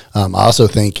 Yeah. I also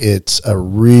think it's a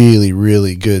really,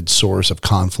 really good source of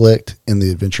conflict in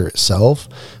the adventure itself,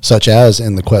 such as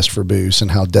in the Quest for Boost and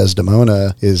how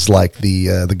Desdemona is like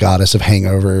the goddess of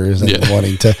hangovers and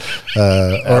wanting to,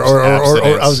 or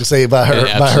I was going to say by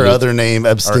her other name,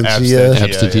 Abstentia.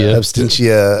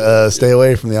 Stay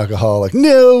away from the alcohol.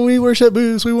 No, we worship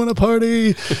Boost. We want to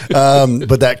party.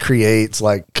 But that creates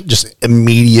just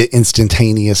immediate,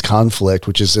 instantaneous conflict,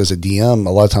 which is, as a DM, a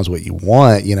lot of times what you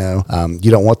want. You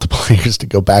don't want the players to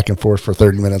go back and forth for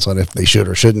 30 minutes on if they should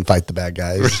or shouldn't fight the bad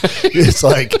guys. Right. It's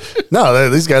no,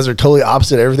 these guys are totally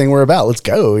opposite everything we're about. Let's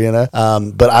go.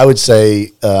 But I would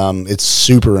say it's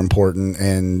super important.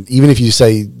 And even if you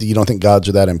say you don't think gods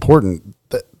are that important,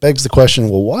 that begs the question,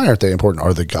 well, why aren't they important?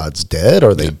 Are the gods dead?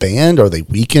 Are they banned? Are they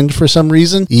weakened for some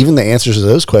reason? Even the answers to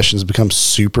those questions become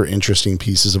super interesting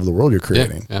pieces of the world you're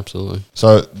creating. Yeah, absolutely.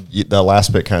 So the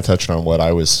last bit kind of touched on what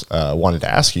I was wanted to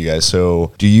ask you guys.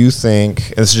 So do you think,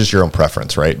 and this is just your own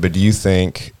preference, right? But do you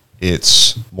think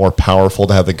it's more powerful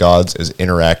to have the gods as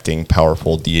interacting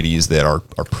powerful deities that are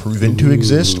proven to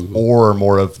exist, or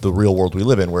more of the real world we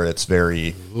live in where it's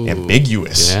very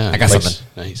ambiguous? Yeah, I got something.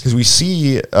 Nice. Because we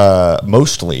see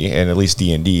mostly, and at least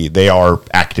D&D, they are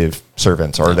active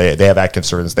servants, or they have active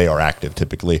servants. They are active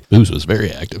typically. Booze was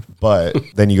very active. But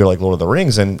then you go like Lord of the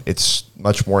Rings, and it's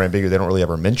much more ambiguous. They don't really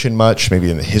ever mention much, maybe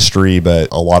in the history, but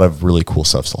a lot of really cool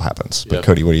stuff still happens. But Yep.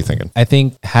 Cody, what are you thinking? I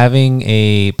think having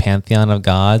a pantheon of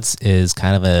gods is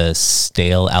kind of a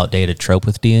stale, outdated trope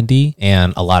with D&D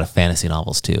and a lot of fantasy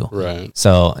novels too. Right.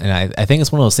 So, and I think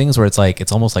it's one of those things where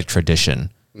it's almost like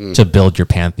tradition to build your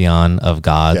pantheon of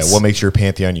gods. Yeah, what makes your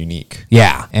pantheon unique?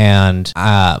 Yeah, and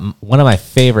one of my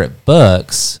favorite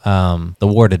books, The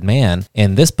Warded Man.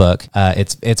 In this book,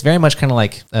 it's very much kind of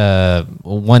like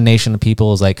one nation of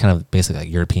people is like kind of basically like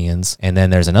Europeans, and then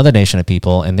there's another nation of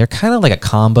people, and they're kind of like a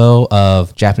combo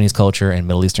of Japanese culture and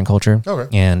Middle Eastern culture.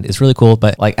 Okay. And it's really cool.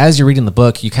 But like as you're reading the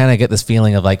book, you kind of get this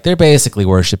feeling of like they're basically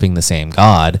worshiping the same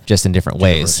God, just in different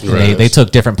ways. Right. They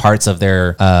took different parts of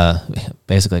their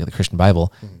basically like the Christian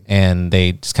Bible, and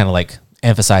they just kind of like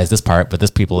emphasize this part, but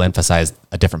this people emphasize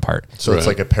a different part. So it's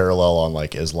Right. like a parallel on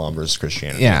like Islam versus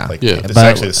Christianity. Yeah. Like Yeah. it's But-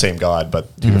 actually the same God, but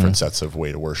two different sets of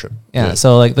way to worship. Yeah,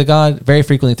 so like the God, very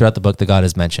frequently throughout the book, the God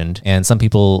is mentioned, and some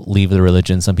people leave the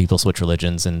religion, some people switch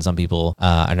religions, and some people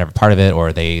are never part of it,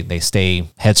 or they stay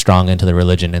headstrong into the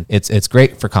religion, and it's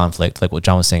great for conflict, like what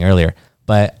John was saying earlier.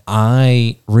 But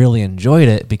I really enjoyed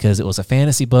it because it was a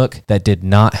fantasy book that did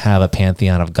not have a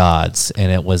pantheon of gods,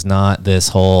 and it was not this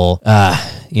whole,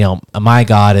 my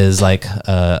God is like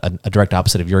a direct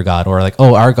opposite of your God, or like,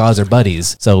 oh, our gods are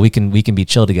buddies, so we can be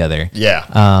chill together.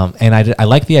 Yeah. And I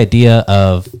like the idea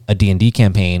of a D&D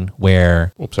campaign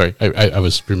where Oh, sorry. I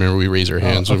was, remember we raised our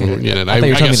hands when we were in, and I thought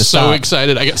you were I telling got me to so stop.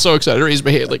 excited. I got so excited. I raised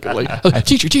my hand like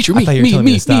teacher, I thought you were telling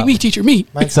me to stop. me, teacher, me.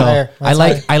 Mine's so higher. I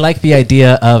Mine's higher. like the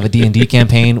idea of a D&D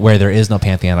campaign where there is no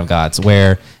pantheon of gods,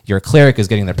 where your cleric is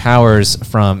getting their powers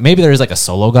from, maybe there is like a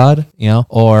solo god,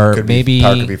 or Power could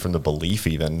be from the belief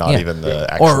even, not Yeah. even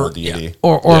the actual deity.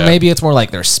 Or Yeah. maybe it's more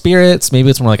like their spirits. Maybe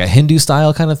it's more like a Hindu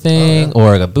style kind of thing,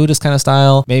 or like a Buddhist kind of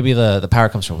style. Maybe the power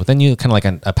comes from within you, kind of like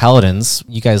a paladins.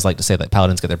 You guys like to say that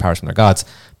paladins get their powers from their gods.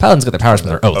 Paladins get their powers from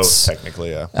their oaths.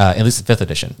 Technically, yeah. At least in 5th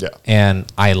edition. Yeah. And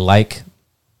I like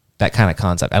that kind of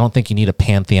concept. I don't think you need a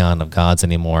pantheon of gods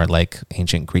anymore, like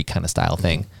ancient Greek kind of style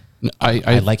thing. I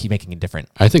I like you making it different.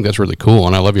 I think that's really cool,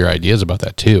 and I love your ideas about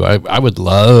that too. I would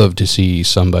love to see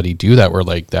somebody do that, where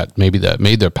like that maybe that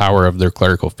made the power of their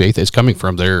clerical faith is coming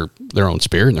from their own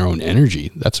spirit and their own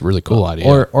energy. That's a really cool idea.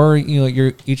 Or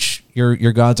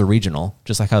your gods are regional,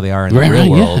 just like how they are in the Right, real right,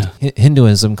 world.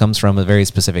 Hinduism comes from a very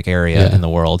specific area Yeah. in the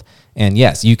world, and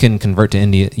yes, you can convert to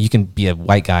India. You can be a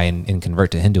white guy and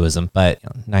convert to Hinduism, but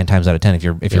 9 times out of 10, if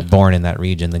you're born in that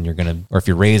region, then you're gonna, or if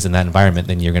you're raised in that environment,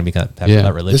 then you're gonna become that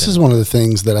religion. This is one of the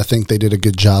things that I think they did a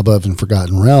good job of in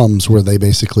Forgotten Realms, where they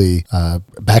basically,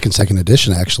 back in 2nd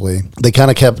edition, actually, they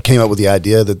kind of came up with the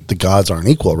idea that the gods aren't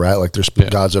equal, right? Like there's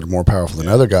gods that are more powerful than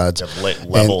other gods. You have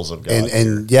levels of gods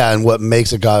And what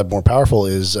makes a god more powerful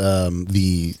is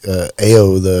the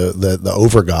Ao, the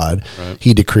over god. Right.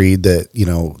 He decreed that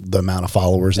the amount of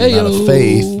followers and the amount of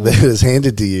faith that is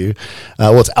handed to you.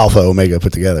 It's Alpha Omega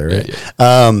put together,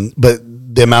 right? But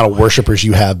the amount of worshipers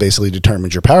you have basically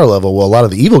determines your power level. Well, a lot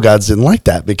of the evil gods didn't like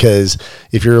that, because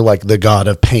if you're like the god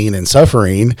of pain and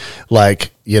suffering,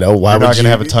 like, why You're would not going you to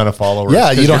have a ton of followers. Yeah,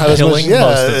 'cause you don't you're have as much, killing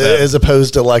most of them. as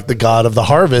opposed to like the god of the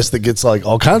harvest that gets like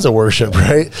all kinds of worship,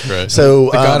 right? Right. So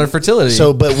The god of fertility.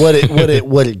 So, but what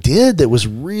it did that was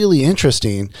really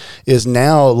interesting is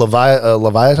now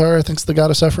Leviatar, I think is the god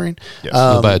of suffering. Yes.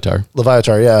 Leviatar.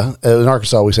 Leviatar, yeah. In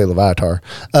Arkansas, we say Leviatar.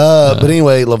 But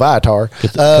anyway, Leviatar.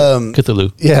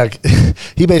 Cthulhu. Yeah,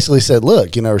 he basically said,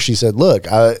 look, or she said, look,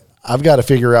 I've got to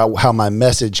figure out how my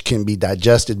message can be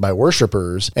digested by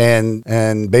worshipers,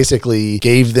 and basically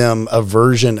gave them a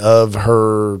version of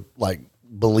her like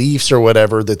beliefs or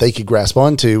whatever that they could grasp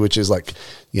onto, which is like,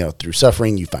 through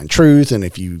suffering you find truth, and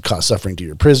if you cause suffering to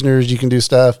your prisoners, you can do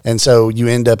stuff. And so you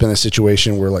end up in a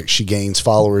situation where like she gains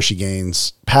followers, she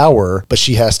gains power, but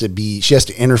she has to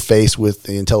interface with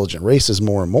the intelligent races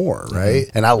more and more,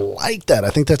 right? And I like that. I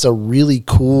think that's a really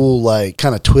cool like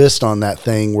kind of twist on that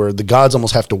thing, where the gods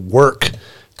almost have to work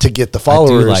to get the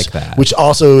followers, like that. which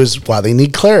also is why they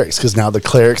need clerics, because now the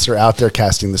clerics are out there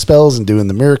casting the spells and doing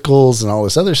the miracles and all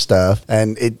this other stuff,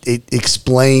 and it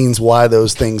explains why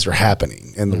those things are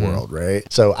happening in the world, right?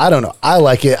 So I don't know. I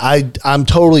like it. I'm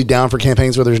totally down for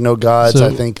campaigns where there's no gods. So-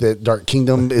 I think that Dark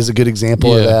Kingdom is a good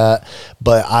example of Yeah. that.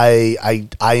 But I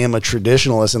am a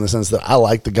traditionalist in the sense that I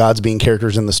like the gods being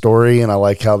characters in the story, and I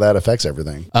like how that affects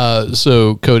everything.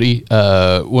 So Cody,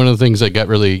 one of the things I got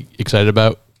really excited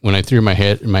about when I threw my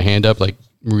hand up, like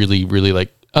really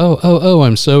like, oh,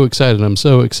 I'm so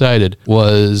excited,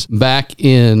 was back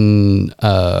in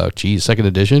second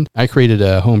edition. I created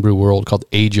a homebrew world called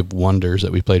Age of Wonders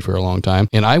that we played for a long time,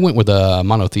 and I went with a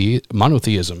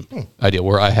monotheism idea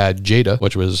where I had Jada,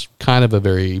 which was kind of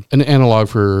an analog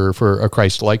for a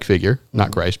Christ-like figure,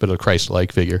 not Christ, but a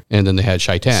Christ-like figure, and then they had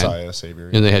Shaitan, Messiah, Savior.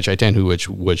 and they had Shaitan, which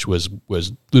was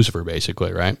Lucifer,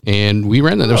 basically, right? And we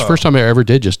ran that. That was the first time I ever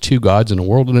did just two gods in a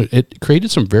world, and it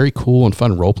created some very cool and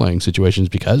fun role-playing situations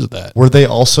because of that. Were they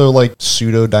also like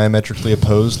pseudo diametrically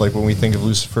opposed, like when we think of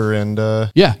Lucifer and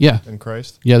Yeah. and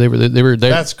Christ? Yeah, they were.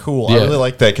 That's cool. I Yeah. really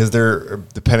like that because they're,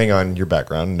 depending on your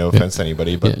background, no offense to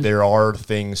anybody, but Yeah. there are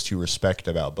things to respect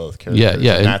about both characters.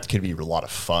 Yeah, and and- that could be a lot of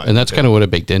fun. And that's kind of what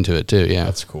it baked into it too. Yeah,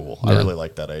 that's cool. I Yeah. really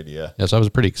like that idea. Yeah, so I was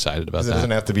pretty excited about 'Cause it doesn't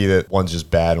that. have to be that one's just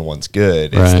bad and one's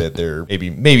good. It's Right. that they're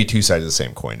maybe two sides of the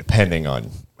same coin, depending on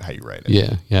how you write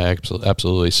it. Yeah,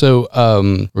 absolutely. So,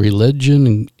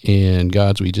 religion and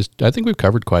gods, I think we've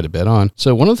covered quite a bit on.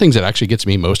 So, one of the things that actually gets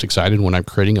me most excited when I'm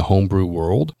creating a homebrew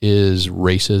world is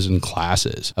races and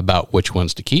classes, about which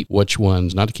ones to keep, which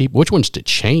ones not to keep, which ones to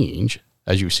change.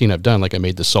 As you've seen, I've done, like I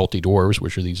made the salty dwarves,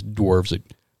 which are these dwarves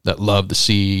that love the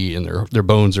sea, and their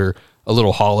bones are a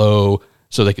little hollow,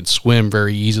 so they can swim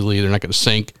very easily. They're not going to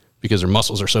sink because their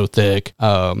muscles are so thick.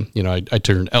 I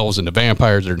turned elves into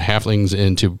vampires and halflings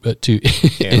into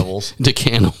Cannibals. into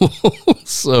cannibals.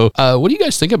 So, what do you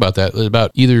guys think about that?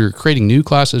 About either creating new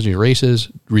classes, new races,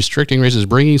 restricting races,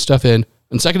 bringing stuff in.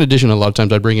 In second edition, a lot of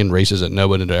times I bring in races that no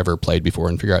one had ever played before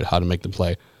and figure out how to make them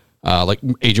play. Like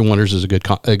Age of Wonders is a good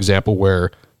example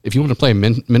where if you want to play a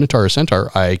Minotaur or Centaur,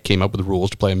 I came up with the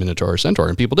rules to play a Minotaur or Centaur,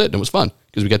 and people did, and it was fun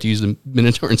because we got to use the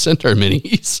Minotaur and Centaur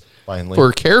minis Finally.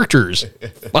 for characters.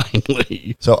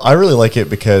 Finally. So I really like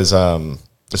it because,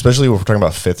 especially when we're talking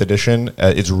about 5th edition,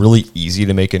 it's really easy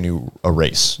to make a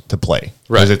race to play.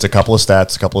 Because Right. it's a couple of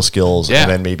stats, a couple of skills, Yeah.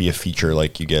 and then maybe a feature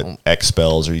like you get X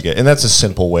spells and that's a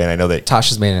simple way. And I know that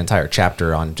Tasha's made an entire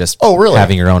chapter on just really?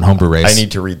 having your own homebrew race. I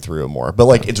need to read through it more. But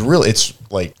like it's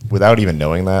like without even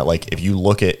knowing that, like if you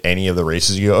look at any of the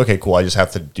races, you go, okay, cool, I just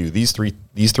have to do these three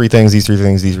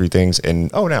things,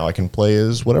 and now I can play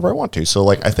as whatever I want to. So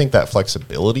like I think that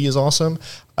flexibility is awesome.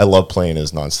 I love playing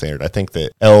as non-standard. I think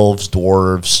that elves,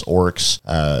 dwarves, orcs,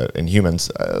 and humans,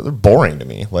 they're boring to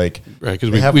me. Like Right, 'cause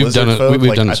they have we've lizard done it- folk, we've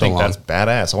like, done it I so think long. that's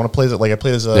badass. I want to play as I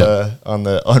played as Yeah. on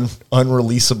the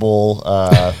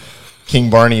unreleasable King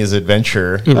Barney's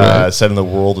adventure Right. set in the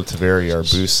world of Teveria, our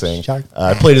boost thing. Shark.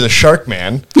 I played as a shark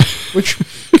man, which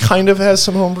kind of has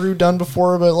some homebrew done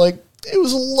before, but like it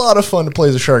was a lot of fun to play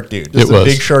as a shark dude. Just It was. a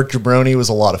big shark jabroni was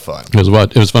a lot of fun.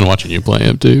 It was fun watching you play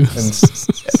him too. And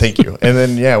thank you. And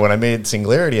then when I made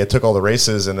Singularity, I took all the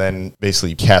races and then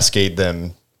basically cascade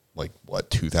them like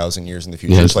 2,000 years in the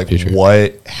future. Yeah, It's like future.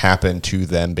 what happened to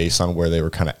them based on where they were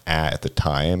kind of at the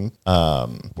time.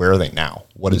 Where are they now?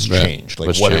 What has Right. changed? Like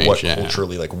What's what changed, yeah.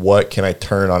 culturally, like what can I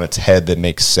turn on its head that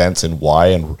makes sense and why?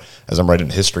 And as I'm writing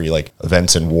history, like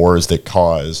events and wars that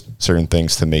caused certain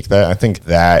things to make that. I think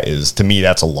that is, to me,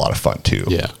 that's a lot of fun too.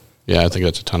 Yeah, I think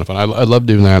that's a ton of fun. I love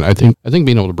doing that. I think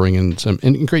being able to bring in some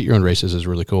and create your own races is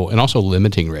really cool, and also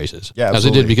limiting races. Yeah, as I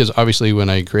absolutely. did, because obviously when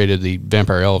I created the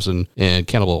vampire elves and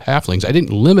cannibal halflings, I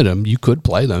didn't limit them. You could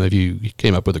play them if you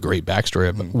came up with a great backstory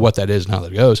of what that is and how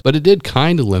that goes. But it did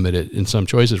kind of limit it in some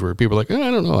choices where people are like, I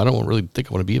don't know, I don't really think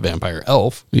I want to be a vampire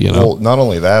elf. You know, Well, not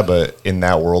only that, but in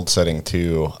that world setting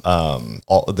too,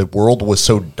 the world was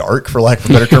so dark, for lack of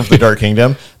a better term, for the Dark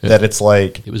Kingdom, that it's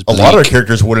like It was a lot of our bleak.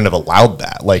 characters wouldn't have allowed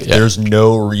that. Like, Yeah. there's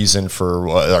no reason for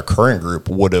our current group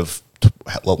would have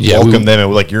Yeah, welcomed them and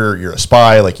were like, you're a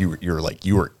spy, like you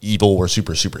were evil, we're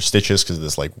super superstitious because of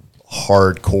this like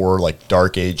hardcore like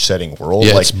dark age setting world.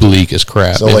 yeah, like it's bleak as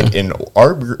crap. so yeah. like in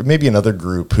maybe another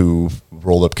group who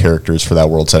rolled up characters for that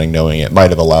world setting knowing it might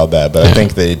have allowed that, but I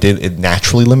think that it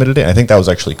naturally limited it. I think that was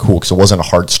actually cool because it wasn't a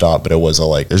hard stop, but it was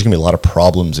there's gonna be a lot of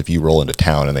problems if you roll into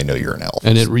town and they know you're an elf.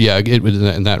 And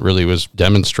and that really was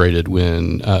demonstrated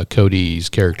when Cody's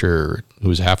character, who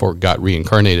was a half orc, got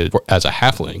reincarnated as a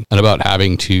halfling, and about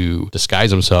having to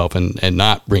disguise himself and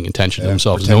not bring attention to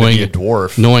himself, pretend to be a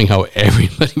dwarf. knowing how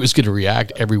everybody was going could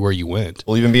react everywhere you went.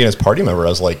 Well, even being his party member,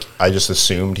 I just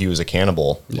assumed he was a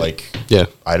cannibal. Yeah.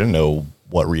 I didn't know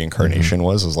what reincarnation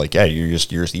was. I was like, yeah, you're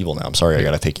just evil now. I'm sorry, I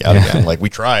got to take you out again. Like we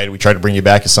tried to bring you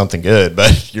back as something good,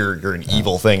 but you're an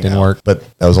evil thing. Didn't now. work. But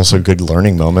that was also a good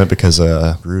learning moment because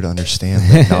grew to understand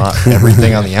that not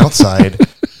everything on the outside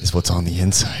is what's on the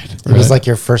inside. It was like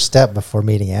your first step before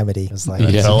meeting Amity. It was like,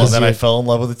 Then I fell in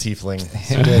love with a tiefling.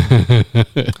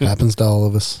 Happens to all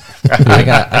of us.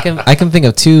 I can think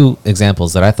of two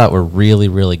examples that I thought were really,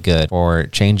 really good for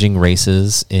changing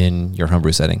races in your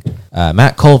homebrew setting.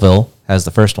 Matt Colville has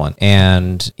the first one,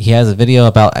 and he has a video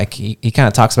about he kind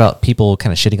of talks about people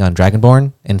kind of shitting on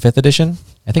Dragonborn in 5th edition.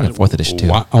 I think in 4th edition too.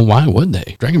 Why would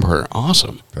they? Dragonborn are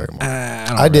awesome.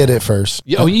 I did it first.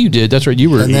 Yeah, you did. That's right.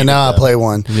 You were. And then now I play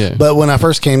one. Yeah. But when I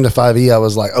first came to 5e, I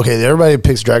was like, okay, everybody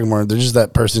picks Dragonborn. They're just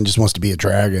that person just wants to be a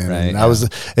dragon. Right, and I was,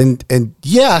 and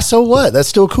yeah, so what? That's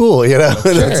still cool, you know.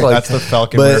 Sure. It's like, That's the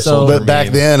Falcon. but back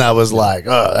then I was like,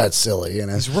 oh, that's silly, you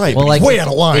know. he's right. Well, Well, like, way out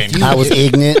of line. I was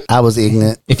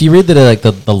ignorant. If you read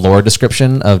the lore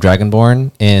description of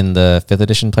Dragonborn in the 5th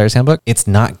edition Player's Handbook, it's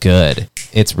not good.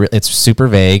 It's super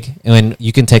vague, and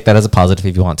you can take that as a positive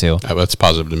if you want to. That's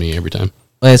positive to me every time.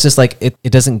 But it's just like it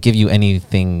doesn't give you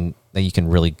anything that you can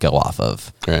really go off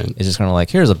of. Right. It's just kind of like,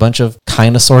 here's a bunch of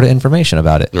kind of sort of information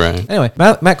about it. Right. Anyway,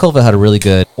 Matt Colville had a really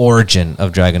good origin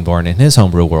of Dragonborn in his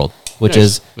homebrew world, which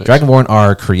is Dragonborn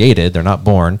are created, they're not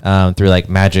born, through like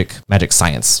magic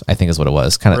science, I think is what it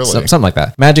was. Kind of Really? something like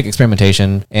that. Magic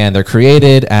experimentation, and they're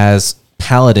created as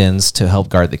paladins to help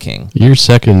guard the king. Your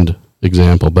second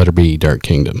example better be Dark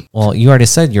Kingdom. Well, you already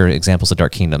said your examples of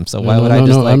Dark Kingdom, so why would I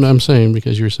just like... I'm saying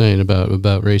because you're saying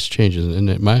about race changes,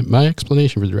 and my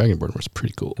explanation for the Dragonborn was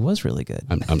pretty cool. It was really good.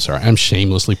 I'm sorry. I'm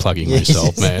shamelessly plugging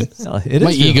myself, man. No, it My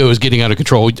is ego is getting out of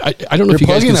control. I don't know You're if you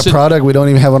guys plugging can a sit. product we don't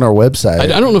even have on our website.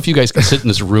 I don't know if you guys can sit in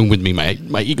this room with me.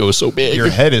 My ego is so big.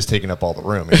 Your head is taking up all the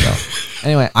room. You know?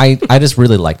 Anyway, I just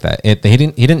really like that. He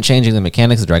didn't change any of the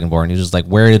mechanics of Dragonborn. He was just like,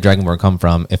 where did Dragonborn come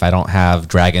from if I don't have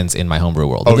dragons in my homebrew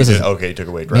world? Oh, This he is- did. Okay, he took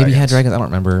away dragons. Maybe he had dragons. I don't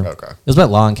remember. Okay. It was about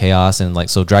law and chaos, and like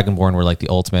so Dragonborn were like the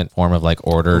ultimate form of like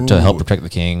order to help protect the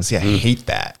kings. See, I hate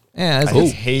that. Yeah, I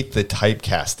hate the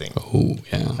typecasting. Oh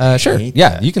yeah. sure. Hate Yeah,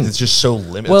 that. you can. It's just so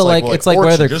limited. Well, it's like orcs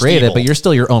where are they're just created, evil. but you're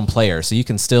still your own player, so you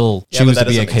can still Yeah, but choose that to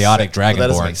be a doesn't make chaotic sense. But that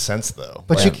doesn't Dragonborn. make sense though.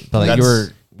 But Like, like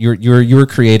that's- you were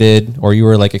created, or you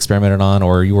were like experimented on,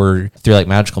 or you were through like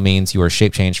magical means you were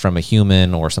shape changed from a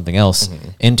human or something else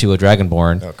into a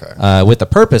Dragonborn, Okay. with the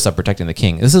purpose of protecting the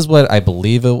king. This is what I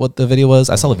believe what the video was.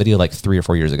 I saw the video like 3 or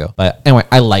 4 years ago, but anyway,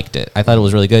 I liked it. I thought it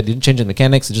was really good. It didn't change the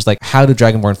mechanics. It's just like, how do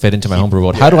Dragonborn fit into my homebrew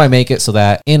world? How do I make it so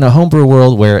that in a homebrew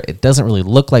world where it doesn't really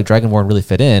look like Dragonborn really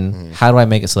fit in, how do I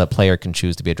make it so that player can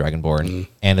choose to be a Dragonborn?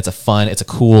 And it's a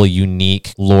cool,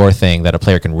 unique lore thing that a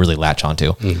player can really latch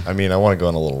onto. I mean, I want to go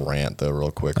on a little rant though,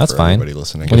 real quick. That's for fine. Everybody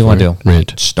listening. What do you want to do?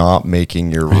 Rant. Stop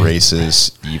making your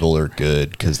races evil or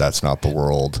good, because that's not the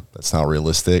world. That's not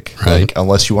realistic. Right. Like,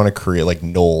 unless you want to create like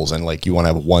gnolls and like you want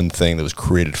to have one thing that was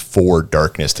created for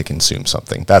darkness to consume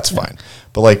something. That's fine.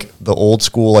 But like the old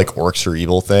school like orcs are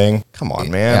evil thing. Come on,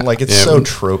 man. Yeah. Like it's Yeah, so but-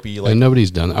 tropey. Like And nobody's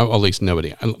done. At least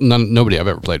nobody. Nobody I've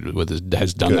ever played with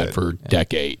has done that Good. for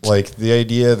decades. Like the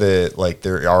idea that like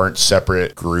there aren't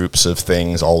separate groups of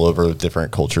things all over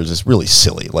different cultures is really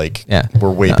silly. Like Yeah.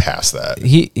 we're way No. past that.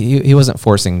 He wasn't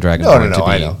forcing Dragonborn No, to be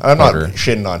I know. I'm not harder.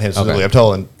 shitting on him specifically. Okay. I'm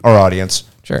telling our audience,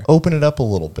 Sure. open it up a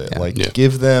little bit. Like Yeah.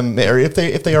 give them, or if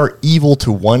they are evil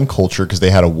to one culture because they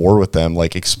had a war with them,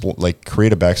 like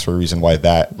create a backstory reason why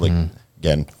that like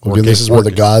again. Well, orc- this is where the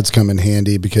orc- gods come in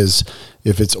handy, because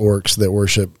if it's orcs that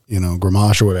worship,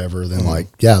 Gramash or whatever, then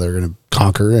they're going to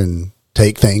conquer and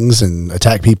take things and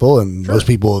attack people, and most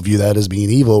people view that as being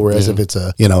evil. Whereas if it's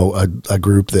a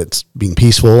group that's being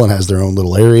peaceful and has their own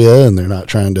little area and they're not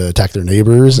trying to attack their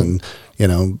neighbors, and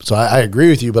so I agree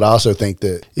with you, but I also think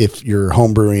that if you're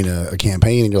homebrewing a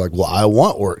campaign and you're like, well, I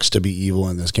want orcs to be evil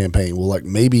in this campaign, well, like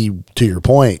maybe to your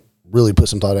point, really put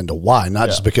some thought into why, not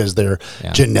just because they're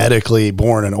genetically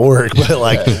born an orc, but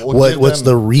like what's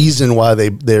the reason why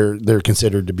they're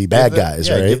considered to be bad guys,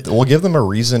 right? We'll give them a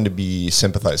reason to be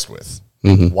sympathized with.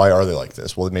 Why are they like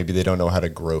this? Well, maybe they don't know how to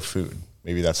grow food.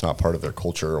 Maybe that's not part of their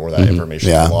culture, or that information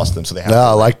has lost them. So they have.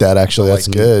 I like that. Actually, that's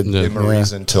good. Give them a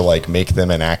reason to like make them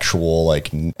an actual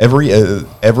like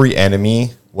every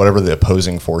enemy, whatever the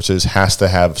opposing force is, has to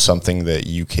have something that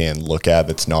you can look at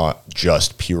that's not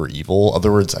just pure evil. In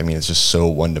other words, I mean, it's just so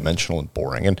one dimensional and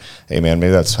boring. And hey, man,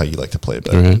 maybe that's how you like to play it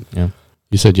better. Right. Yeah.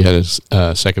 You said you had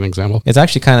a second example. It's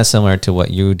actually kind of similar to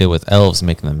what you did with elves,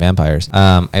 making them vampires.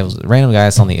 I was a random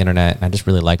guy on the internet, and I just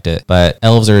really liked it. But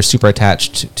elves are super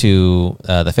attached to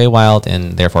the Feywild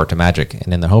and therefore to magic.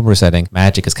 And in the homebrew setting,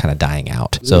 magic is kind of dying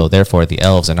out. So therefore, the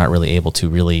elves are not really able to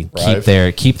really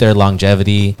keep their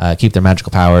longevity, keep their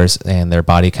magical powers, and their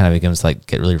body kind of begins to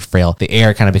get really frail. The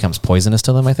air kind of becomes poisonous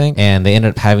to them, I think, and they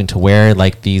ended up having to wear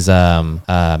like these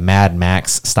Mad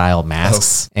Max style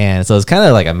masks, and so it's kind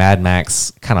of like a Mad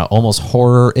Max kind of almost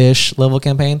horror-ish level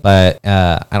campaign. But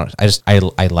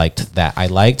I liked that. I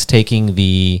liked taking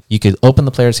you could open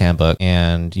the player's handbook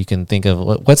and you can think of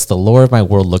what's the lore of my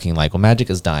world looking like. Well, magic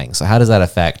is dying, so how does that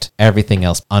affect everything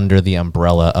else under the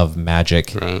umbrella of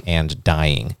magic and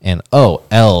dying? And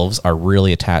elves are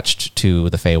really attached to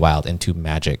the Feywild and to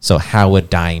magic. So how would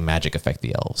dying magic affect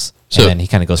the elves? So, and then he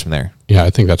kind of goes from there. Yeah, I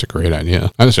think that's a great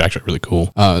idea. That's actually really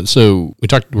cool. So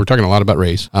we're talking a lot about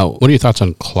race. What are your thoughts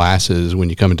on classes when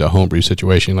you come into a homebrew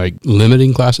situation? Like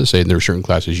limiting classes, say there are certain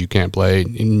classes you can't play,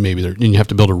 and maybe and you have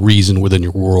to build a reason within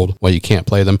your world why you can't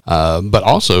play them. But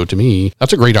also, to me,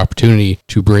 that's a great opportunity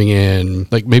to bring in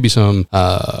like maybe some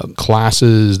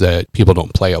classes that people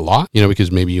don't play a lot,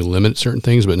 because maybe you limit certain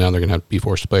things, but now they're going to have to be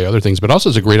forced to play other things. But also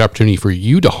it's a great opportunity for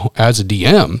you to, as a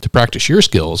DM, to practice your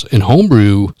skills and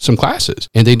homebrew some classes.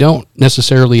 And they don't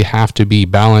necessarily have to be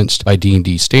balanced by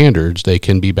D&D standards. They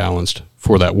can be balanced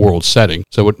for that world setting.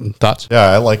 So what thoughts? Yeah,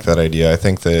 I like that idea. I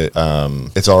think that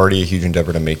it's already a huge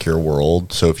endeavor to make your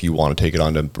world. So if you want to take it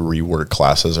on to rework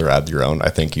classes or add your own, I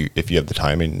think if you have the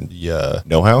time and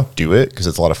know-how, do it, because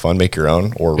it's a lot of fun. Make your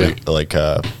own. Or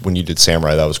when you did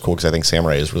Samurai, that was cool, because I think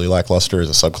Samurai is really lackluster as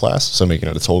a subclass. So making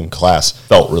it its own class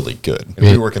felt really good. And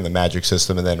reworking the magic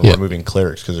system and then removing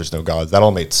clerics because there's no gods, that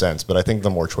all made sense. But I think the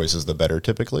more choices, the better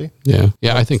typically. Yeah,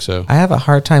 I think so. I have a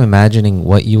hard time imagining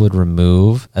what you would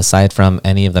remove aside from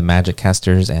any of the magic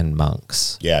casters and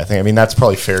monks. Yeah, I mean that's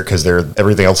probably fair because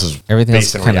everything else is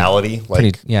based in reality.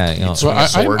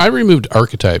 I removed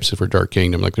archetypes for Dark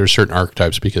Kingdom. Like there's certain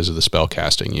archetypes because of the spell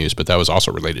casting use, but that was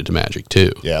also related to magic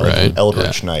too. Yeah, right? Like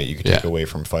Eldritch Knight you could take away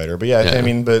from fighter. But I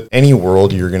mean, but any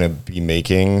world you're going to be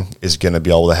making is going to be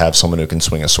able to have someone who can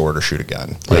swing a sword or shoot a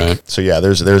gun. So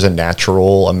there's a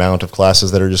natural amount of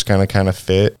classes that are just kind of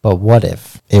fit. But what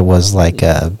if it was like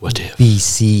a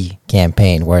BC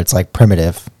campaign where it's like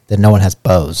primitive, that no one has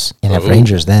bows, and have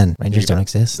rangers then? Rangers don't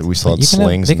exist. We still had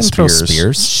slings and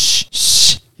spears.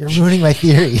 Shh. You're ruining my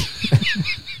theory.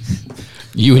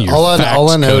 You and your all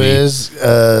I know Cody. is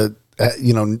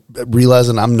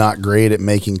realizing I'm not great at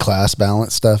making class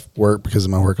balance stuff work because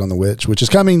of my work on the Witch, which is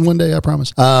coming one day, I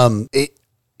promise.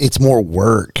 It's more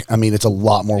work. I mean, it's a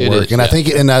lot more work.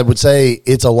 I would say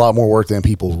it's a lot more work than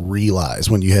people realize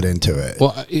when you head into it.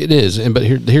 Well, it is. But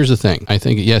here's the thing. I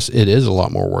think, yes, it is a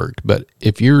lot more work. But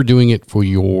if you're doing it for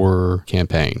your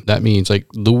campaign, that means like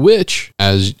the Witch,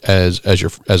 as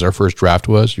our first draft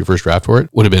was, your first draft for it,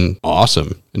 would have been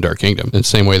awesome in Dark Kingdom. In the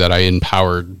same way that I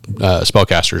empowered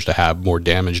spellcasters to have more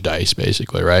damage dice,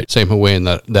 basically, right? Same way in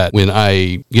that when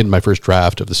I get my first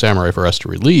draft of the Samurai for us to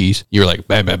release, you're like,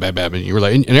 bam, bam, bam, bam, and you were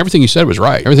like, and everything you said was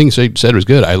right. Everything you said was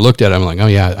good. I looked at it, I'm like, oh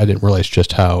yeah, I didn't realize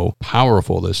just how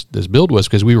powerful this build was,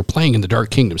 because we were playing in the Dark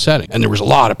Kingdom setting, and there was a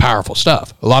lot of powerful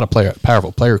stuff, a lot of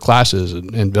powerful player classes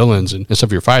and villains and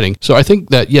stuff you're fighting. So I think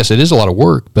that, yes, it is a lot of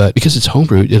work, but because it's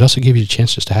homebrew, it also gives you a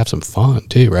chance just to have some fun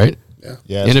too, right?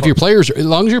 Yeah. And if your players, as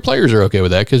long as your players are okay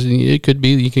with that, because it could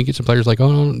be you can get some players like, oh,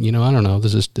 I don't know,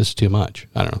 this is too much.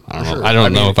 I don't know. Sure. I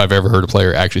don't know if I've ever heard a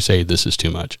player actually say this is too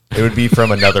much. It would be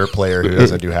from another player who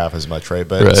doesn't do half as much, right?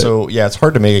 But so it's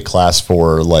hard to make a class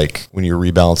for like when you're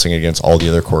rebalancing against all the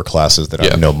other core classes that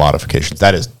have no modifications.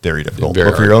 That is very difficult.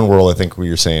 But for your own world, I think what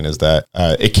you're saying is that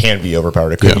it can be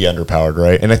overpowered. It could be underpowered,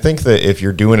 right? And I think that if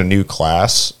you're doing a new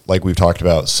class, like we've talked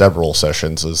about several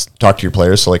sessions, is talk to your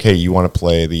players. So like, hey, you want to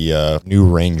play the new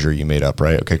ranger you made up,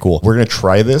 right? Okay, cool. We're going to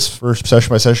try this for session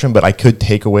by session, but I could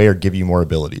take away or give you more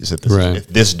abilities. If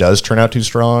this does turn out too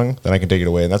strong, then I can take it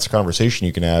away. And that's a conversation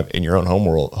you can have in your own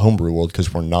homebrew world,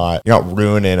 because you're not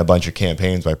ruining a bunch of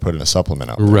campaigns by putting a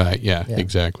supplement out there. Right, yeah.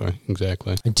 Exactly.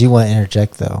 I do want to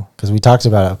interject though, because we talked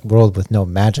about a world with no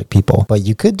magic people, but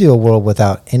you could do a world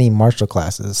without any martial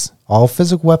classes. All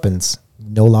physical weapons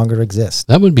no longer exist.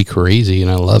 That would be crazy,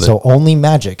 and I love it. So only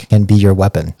magic can be your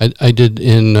weapon. I did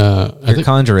in... Your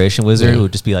conjuration wizard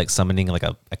would just be like summoning like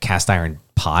a cast iron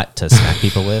pot to smack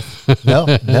people with. No.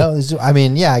 I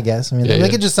mean, yeah, I guess. I mean, they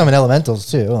could just summon elementals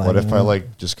too. What if I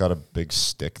just got a big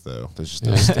stick though? There's just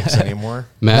no sticks anymore.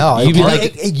 Matt, No, You'd be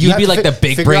like you have to the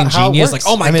big figure brain out how it genius. works.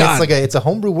 Like, oh my I mean, god, it's a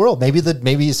homebrew world. Maybe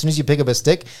as soon as you pick up a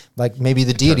stick, like maybe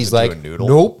the deity's into like, a noodle.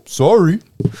 nope, sorry,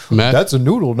 Matt, that's a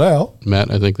noodle now.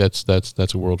 Matt, I think that's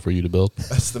a world for you to build.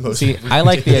 That's the most. See, I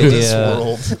like the ridiculous idea.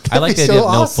 world. I like the That'd be idea so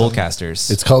of no awesome. full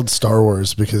casters. It's called Star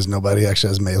Wars because nobody actually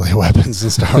has melee weapons in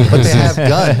Star Wars. But they have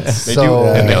guns. They so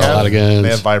do. And They have a lot of guns. They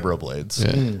have vibro blades.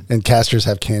 And casters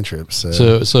have cantrips.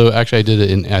 So, So actually, I did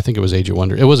it in. I think it was Age of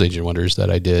Wonder. It was Age of Wonders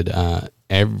that I did.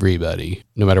 Everybody,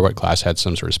 no matter what class, had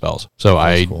some sort of spells. So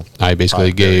I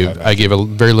basically gave a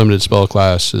very limited spell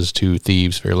classes to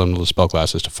thieves, very limited spell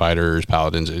classes to fighters,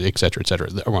 paladins, et cetera, et cetera.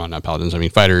 Well, not paladins. I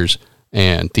mean fighters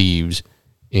and thieves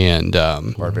and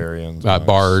Barbarians.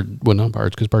 bard. Well, not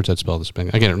bards because bards had spells.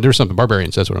 Again, there was something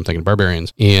barbarians. That's what I'm thinking.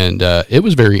 Barbarians, and it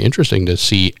was very interesting to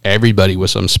see everybody with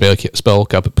some spell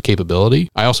capability.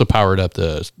 I also powered up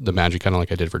the magic kind of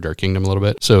like I did for Dark Kingdom a little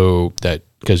bit, so that.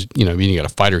 Because, you got a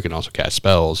fighter who can also cast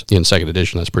spells. In 2nd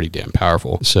edition, that's pretty damn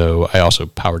powerful. So I also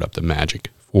powered up the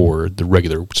magic for the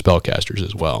regular spellcasters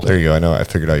as well. There you go. I know. I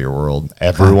figured out your world.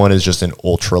 Everyone is just an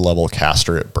ultra level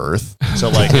caster at birth. So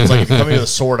it's like if you come in with a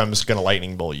sword, I'm just gonna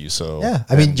lightning bolt you. So Yeah,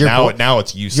 I mean, and you're now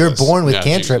it's useless. You're born with Yeah,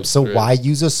 cantrips, so Jesus why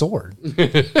use a sword?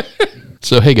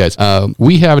 So, hey guys,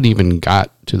 we haven't even got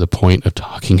to the point of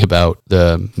talking about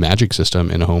the magic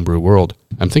system in a homebrew world.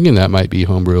 I'm thinking that might be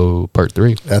homebrew part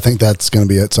 3. I think that's going to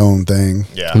be its own thing.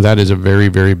 Yeah. And that is a very,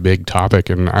 very big topic,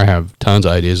 and I have tons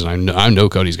of ideas, and I know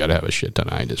Cody's got to have a shit ton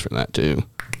of ideas for that too.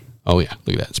 Oh yeah,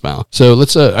 look at that smile. So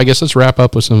let's wrap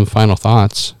up with some final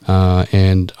thoughts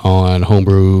and on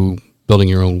homebrew. Building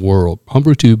your own world.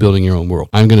 Homebrew 2, building your own world.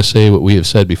 I'm going to say what we have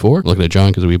said before. Looking at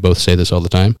John because we both say this all the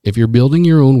time. If you're building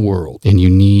your own world and you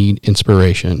need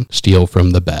inspiration, steal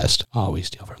from the best. Always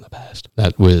steal from the best.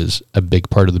 That was a big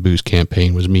part of the Boost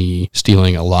campaign, was me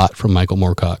stealing a lot from Michael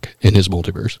Moorcock in his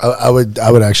multiverse. I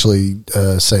would actually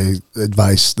say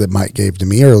advice that Mike gave to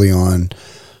me early on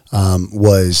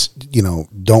was,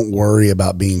 don't worry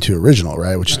about being too original,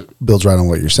 right? Which builds right on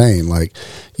what you're saying. Like,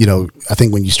 I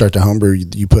think when you start to homebrew,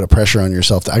 you put a pressure on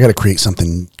yourself that I got to create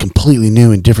something completely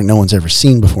new and different no one's ever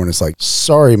seen before. And it's like,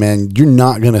 sorry, man, you're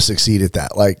not going to succeed at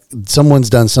that. Like, someone's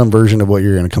done some version of what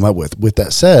you're going to come up with. With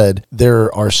that said,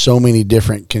 there are so many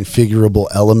different configurable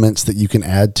elements that you can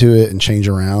add to it and change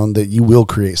around that you will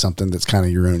create something that's kind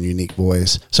of your own unique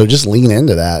voice. So just lean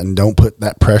into that and don't put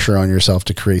that pressure on yourself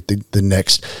to create the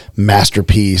next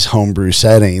masterpiece homebrew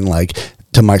setting. Like,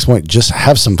 to Mike's point, just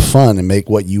have some fun and make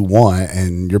what you want,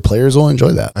 and your players will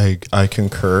enjoy that. I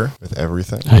concur with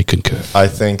everything. I concur. I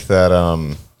think that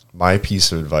my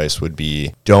piece of advice would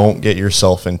be, don't get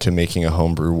yourself into making a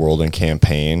homebrew world and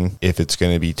campaign if it's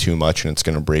going to be too much and it's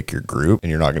going to break your group and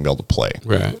you're not going to be able to play.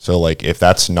 Right. So if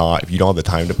if you don't have the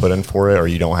time to put in for it, or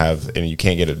you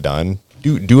can't get it done,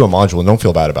 do a module and don't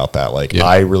feel bad about that.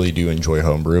 I really do enjoy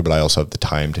homebrew, but I also have the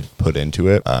time to put into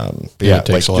it. It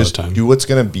takes a lot of time. Do what's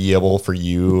going to be able for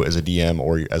you as a DM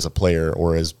or as a player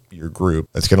or as your group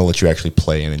that's going to let you actually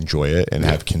play and enjoy it and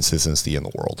have consistency in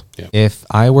the world. Yeah. If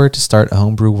I were to start a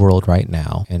homebrew world right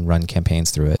now and run campaigns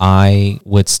through it, I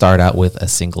would start out with a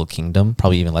single kingdom,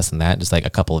 probably even less than that, just like a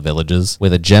couple of villages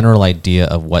with a general idea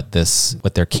of what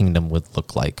their kingdom would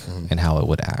look like and how it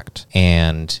would act.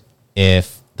 And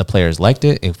if the players liked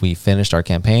it, if we finished our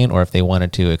campaign, or if they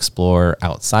wanted to explore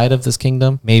outside of this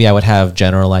kingdom, maybe I would have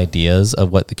general ideas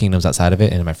of what the kingdoms outside of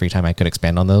it, and in my free time I could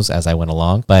expand on those as I went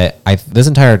along. But this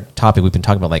entire topic we've been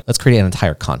talking about, let's create an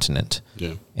entire continent.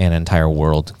 Yeah. And an entire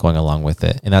world going along with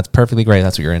it. And that's perfectly great.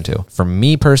 That's what you're into. For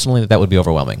me personally, that would be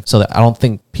overwhelming. So that I don't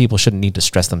think people shouldn't need to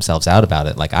stress themselves out about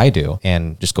it like I do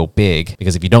and just go big,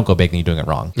 because if you don't go big, then you're doing it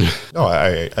wrong. No,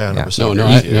 I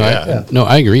 100%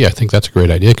 I agree. I think that's a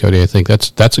great idea, Cody. I think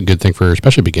that's a good thing for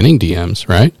especially beginning DMs,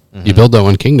 right? Mm-hmm. You build that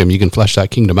one kingdom, you can flesh that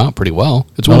kingdom out pretty well.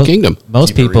 It's one kingdom.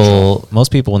 Most people,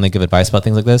 when they give advice about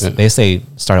things like this, they say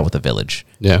start out with a village.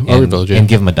 Yeah, or a village, and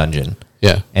give them a dungeon.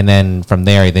 Yeah, and then from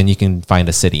there, then you can find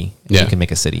a city. And you can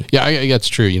make a city. Yeah, I that's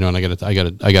true. And I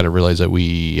got to realize that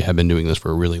we have been doing this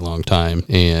for a really long time,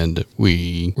 and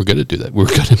we're good at do that. We're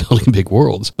good at building big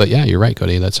worlds. But yeah, you're right,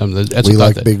 Cody. That's something. We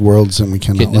like big worlds, and we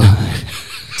cannot lie.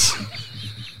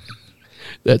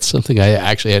 That's something I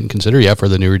actually hadn't considered yet for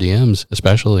the newer DMs,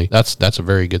 especially. That's a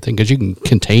very good thing, because you can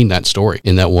contain that story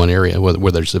in that one area,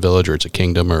 whether it's a village or it's a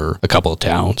kingdom or a couple of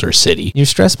towns or a city. Your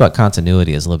stress about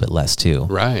continuity is a little bit less too.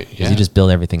 Right. Yeah. You just build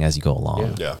everything as you go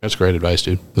along. Yeah. That's great advice,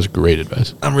 dude. That's great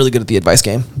advice. I'm really good at the advice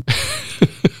game.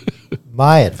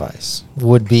 My advice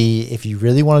would be, if you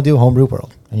really want to do a homebrew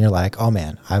world and you're like, oh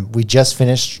man, we just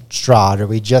finished Strahd, or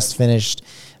we just finished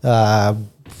Dragon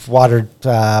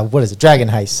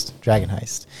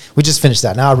Heist. We just finished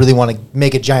that. Now I really want to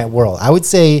make a giant world. I would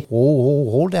say,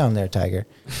 hold down there, Tiger.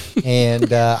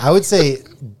 And I would say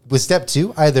with step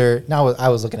 2, either, now I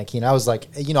was looking at Keen. I was like,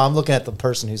 I'm looking at the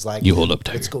person who's like, you hold up,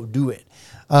 Tiger. Let's go do it.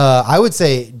 I would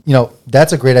say,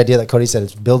 that's a great idea that Cody said.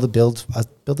 Is build a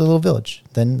little village.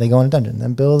 Then they go in a dungeon.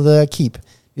 Then build a keep.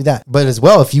 Do that. But as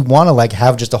well, if you want to like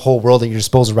have just a whole world at your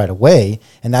disposal right away,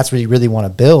 and that's where you really want to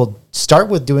build, start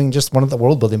with doing just one of the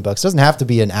world building books. It doesn't have to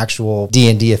be an actual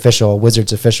D&D official,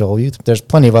 Wizards official. There's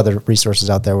plenty of other resources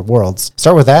out there with worlds.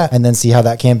 Start with that and then see how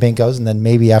that campaign goes, and then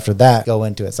maybe after that go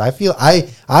into it. So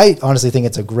I honestly think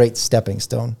it's a great stepping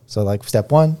stone. So like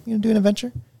step 1, do an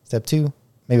adventure. Step 2,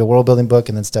 maybe a world building book,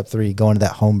 and then step 3, go into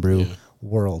that homebrew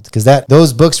world, because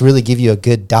those books really give you a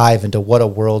good dive into what a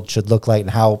world should look like and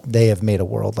how they have made a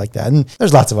world like that. And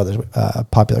there's lots of other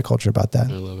popular culture about that.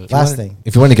 I love it. Last thing,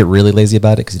 if you want to get really lazy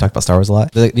about it, because you talk about Star Wars a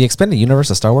lot, the expanded universe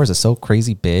of Star Wars is so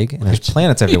crazy big, and there's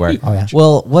planets everywhere. Oh yeah.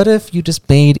 Well, what if you just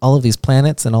made all of these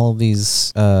planets and all of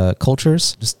these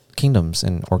cultures just kingdoms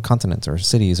or continents or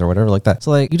cities or whatever like that? So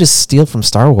like you just steal from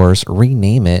Star Wars,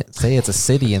 rename it, say it's a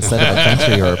city instead of a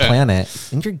country or a planet,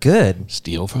 and you're good.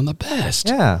 Steal from the best.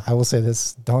 Yeah. I will say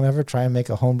this: don't ever try and make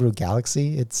a homebrew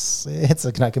galaxy. It's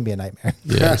not going to be a nightmare.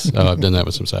 Yes. I've done that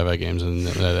with some sci-fi games, and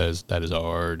that is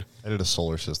hard. I did a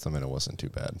solar system and it wasn't too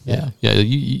bad. Yeah.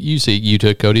 You see, you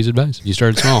took Cody's advice. You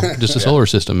started small, just a solar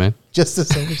system, man. Just a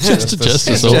solar Just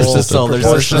a solar system.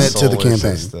 Proportionate to the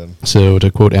campaign. So to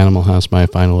quote Animal House, my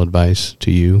final advice to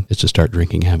you is to start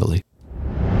drinking heavily.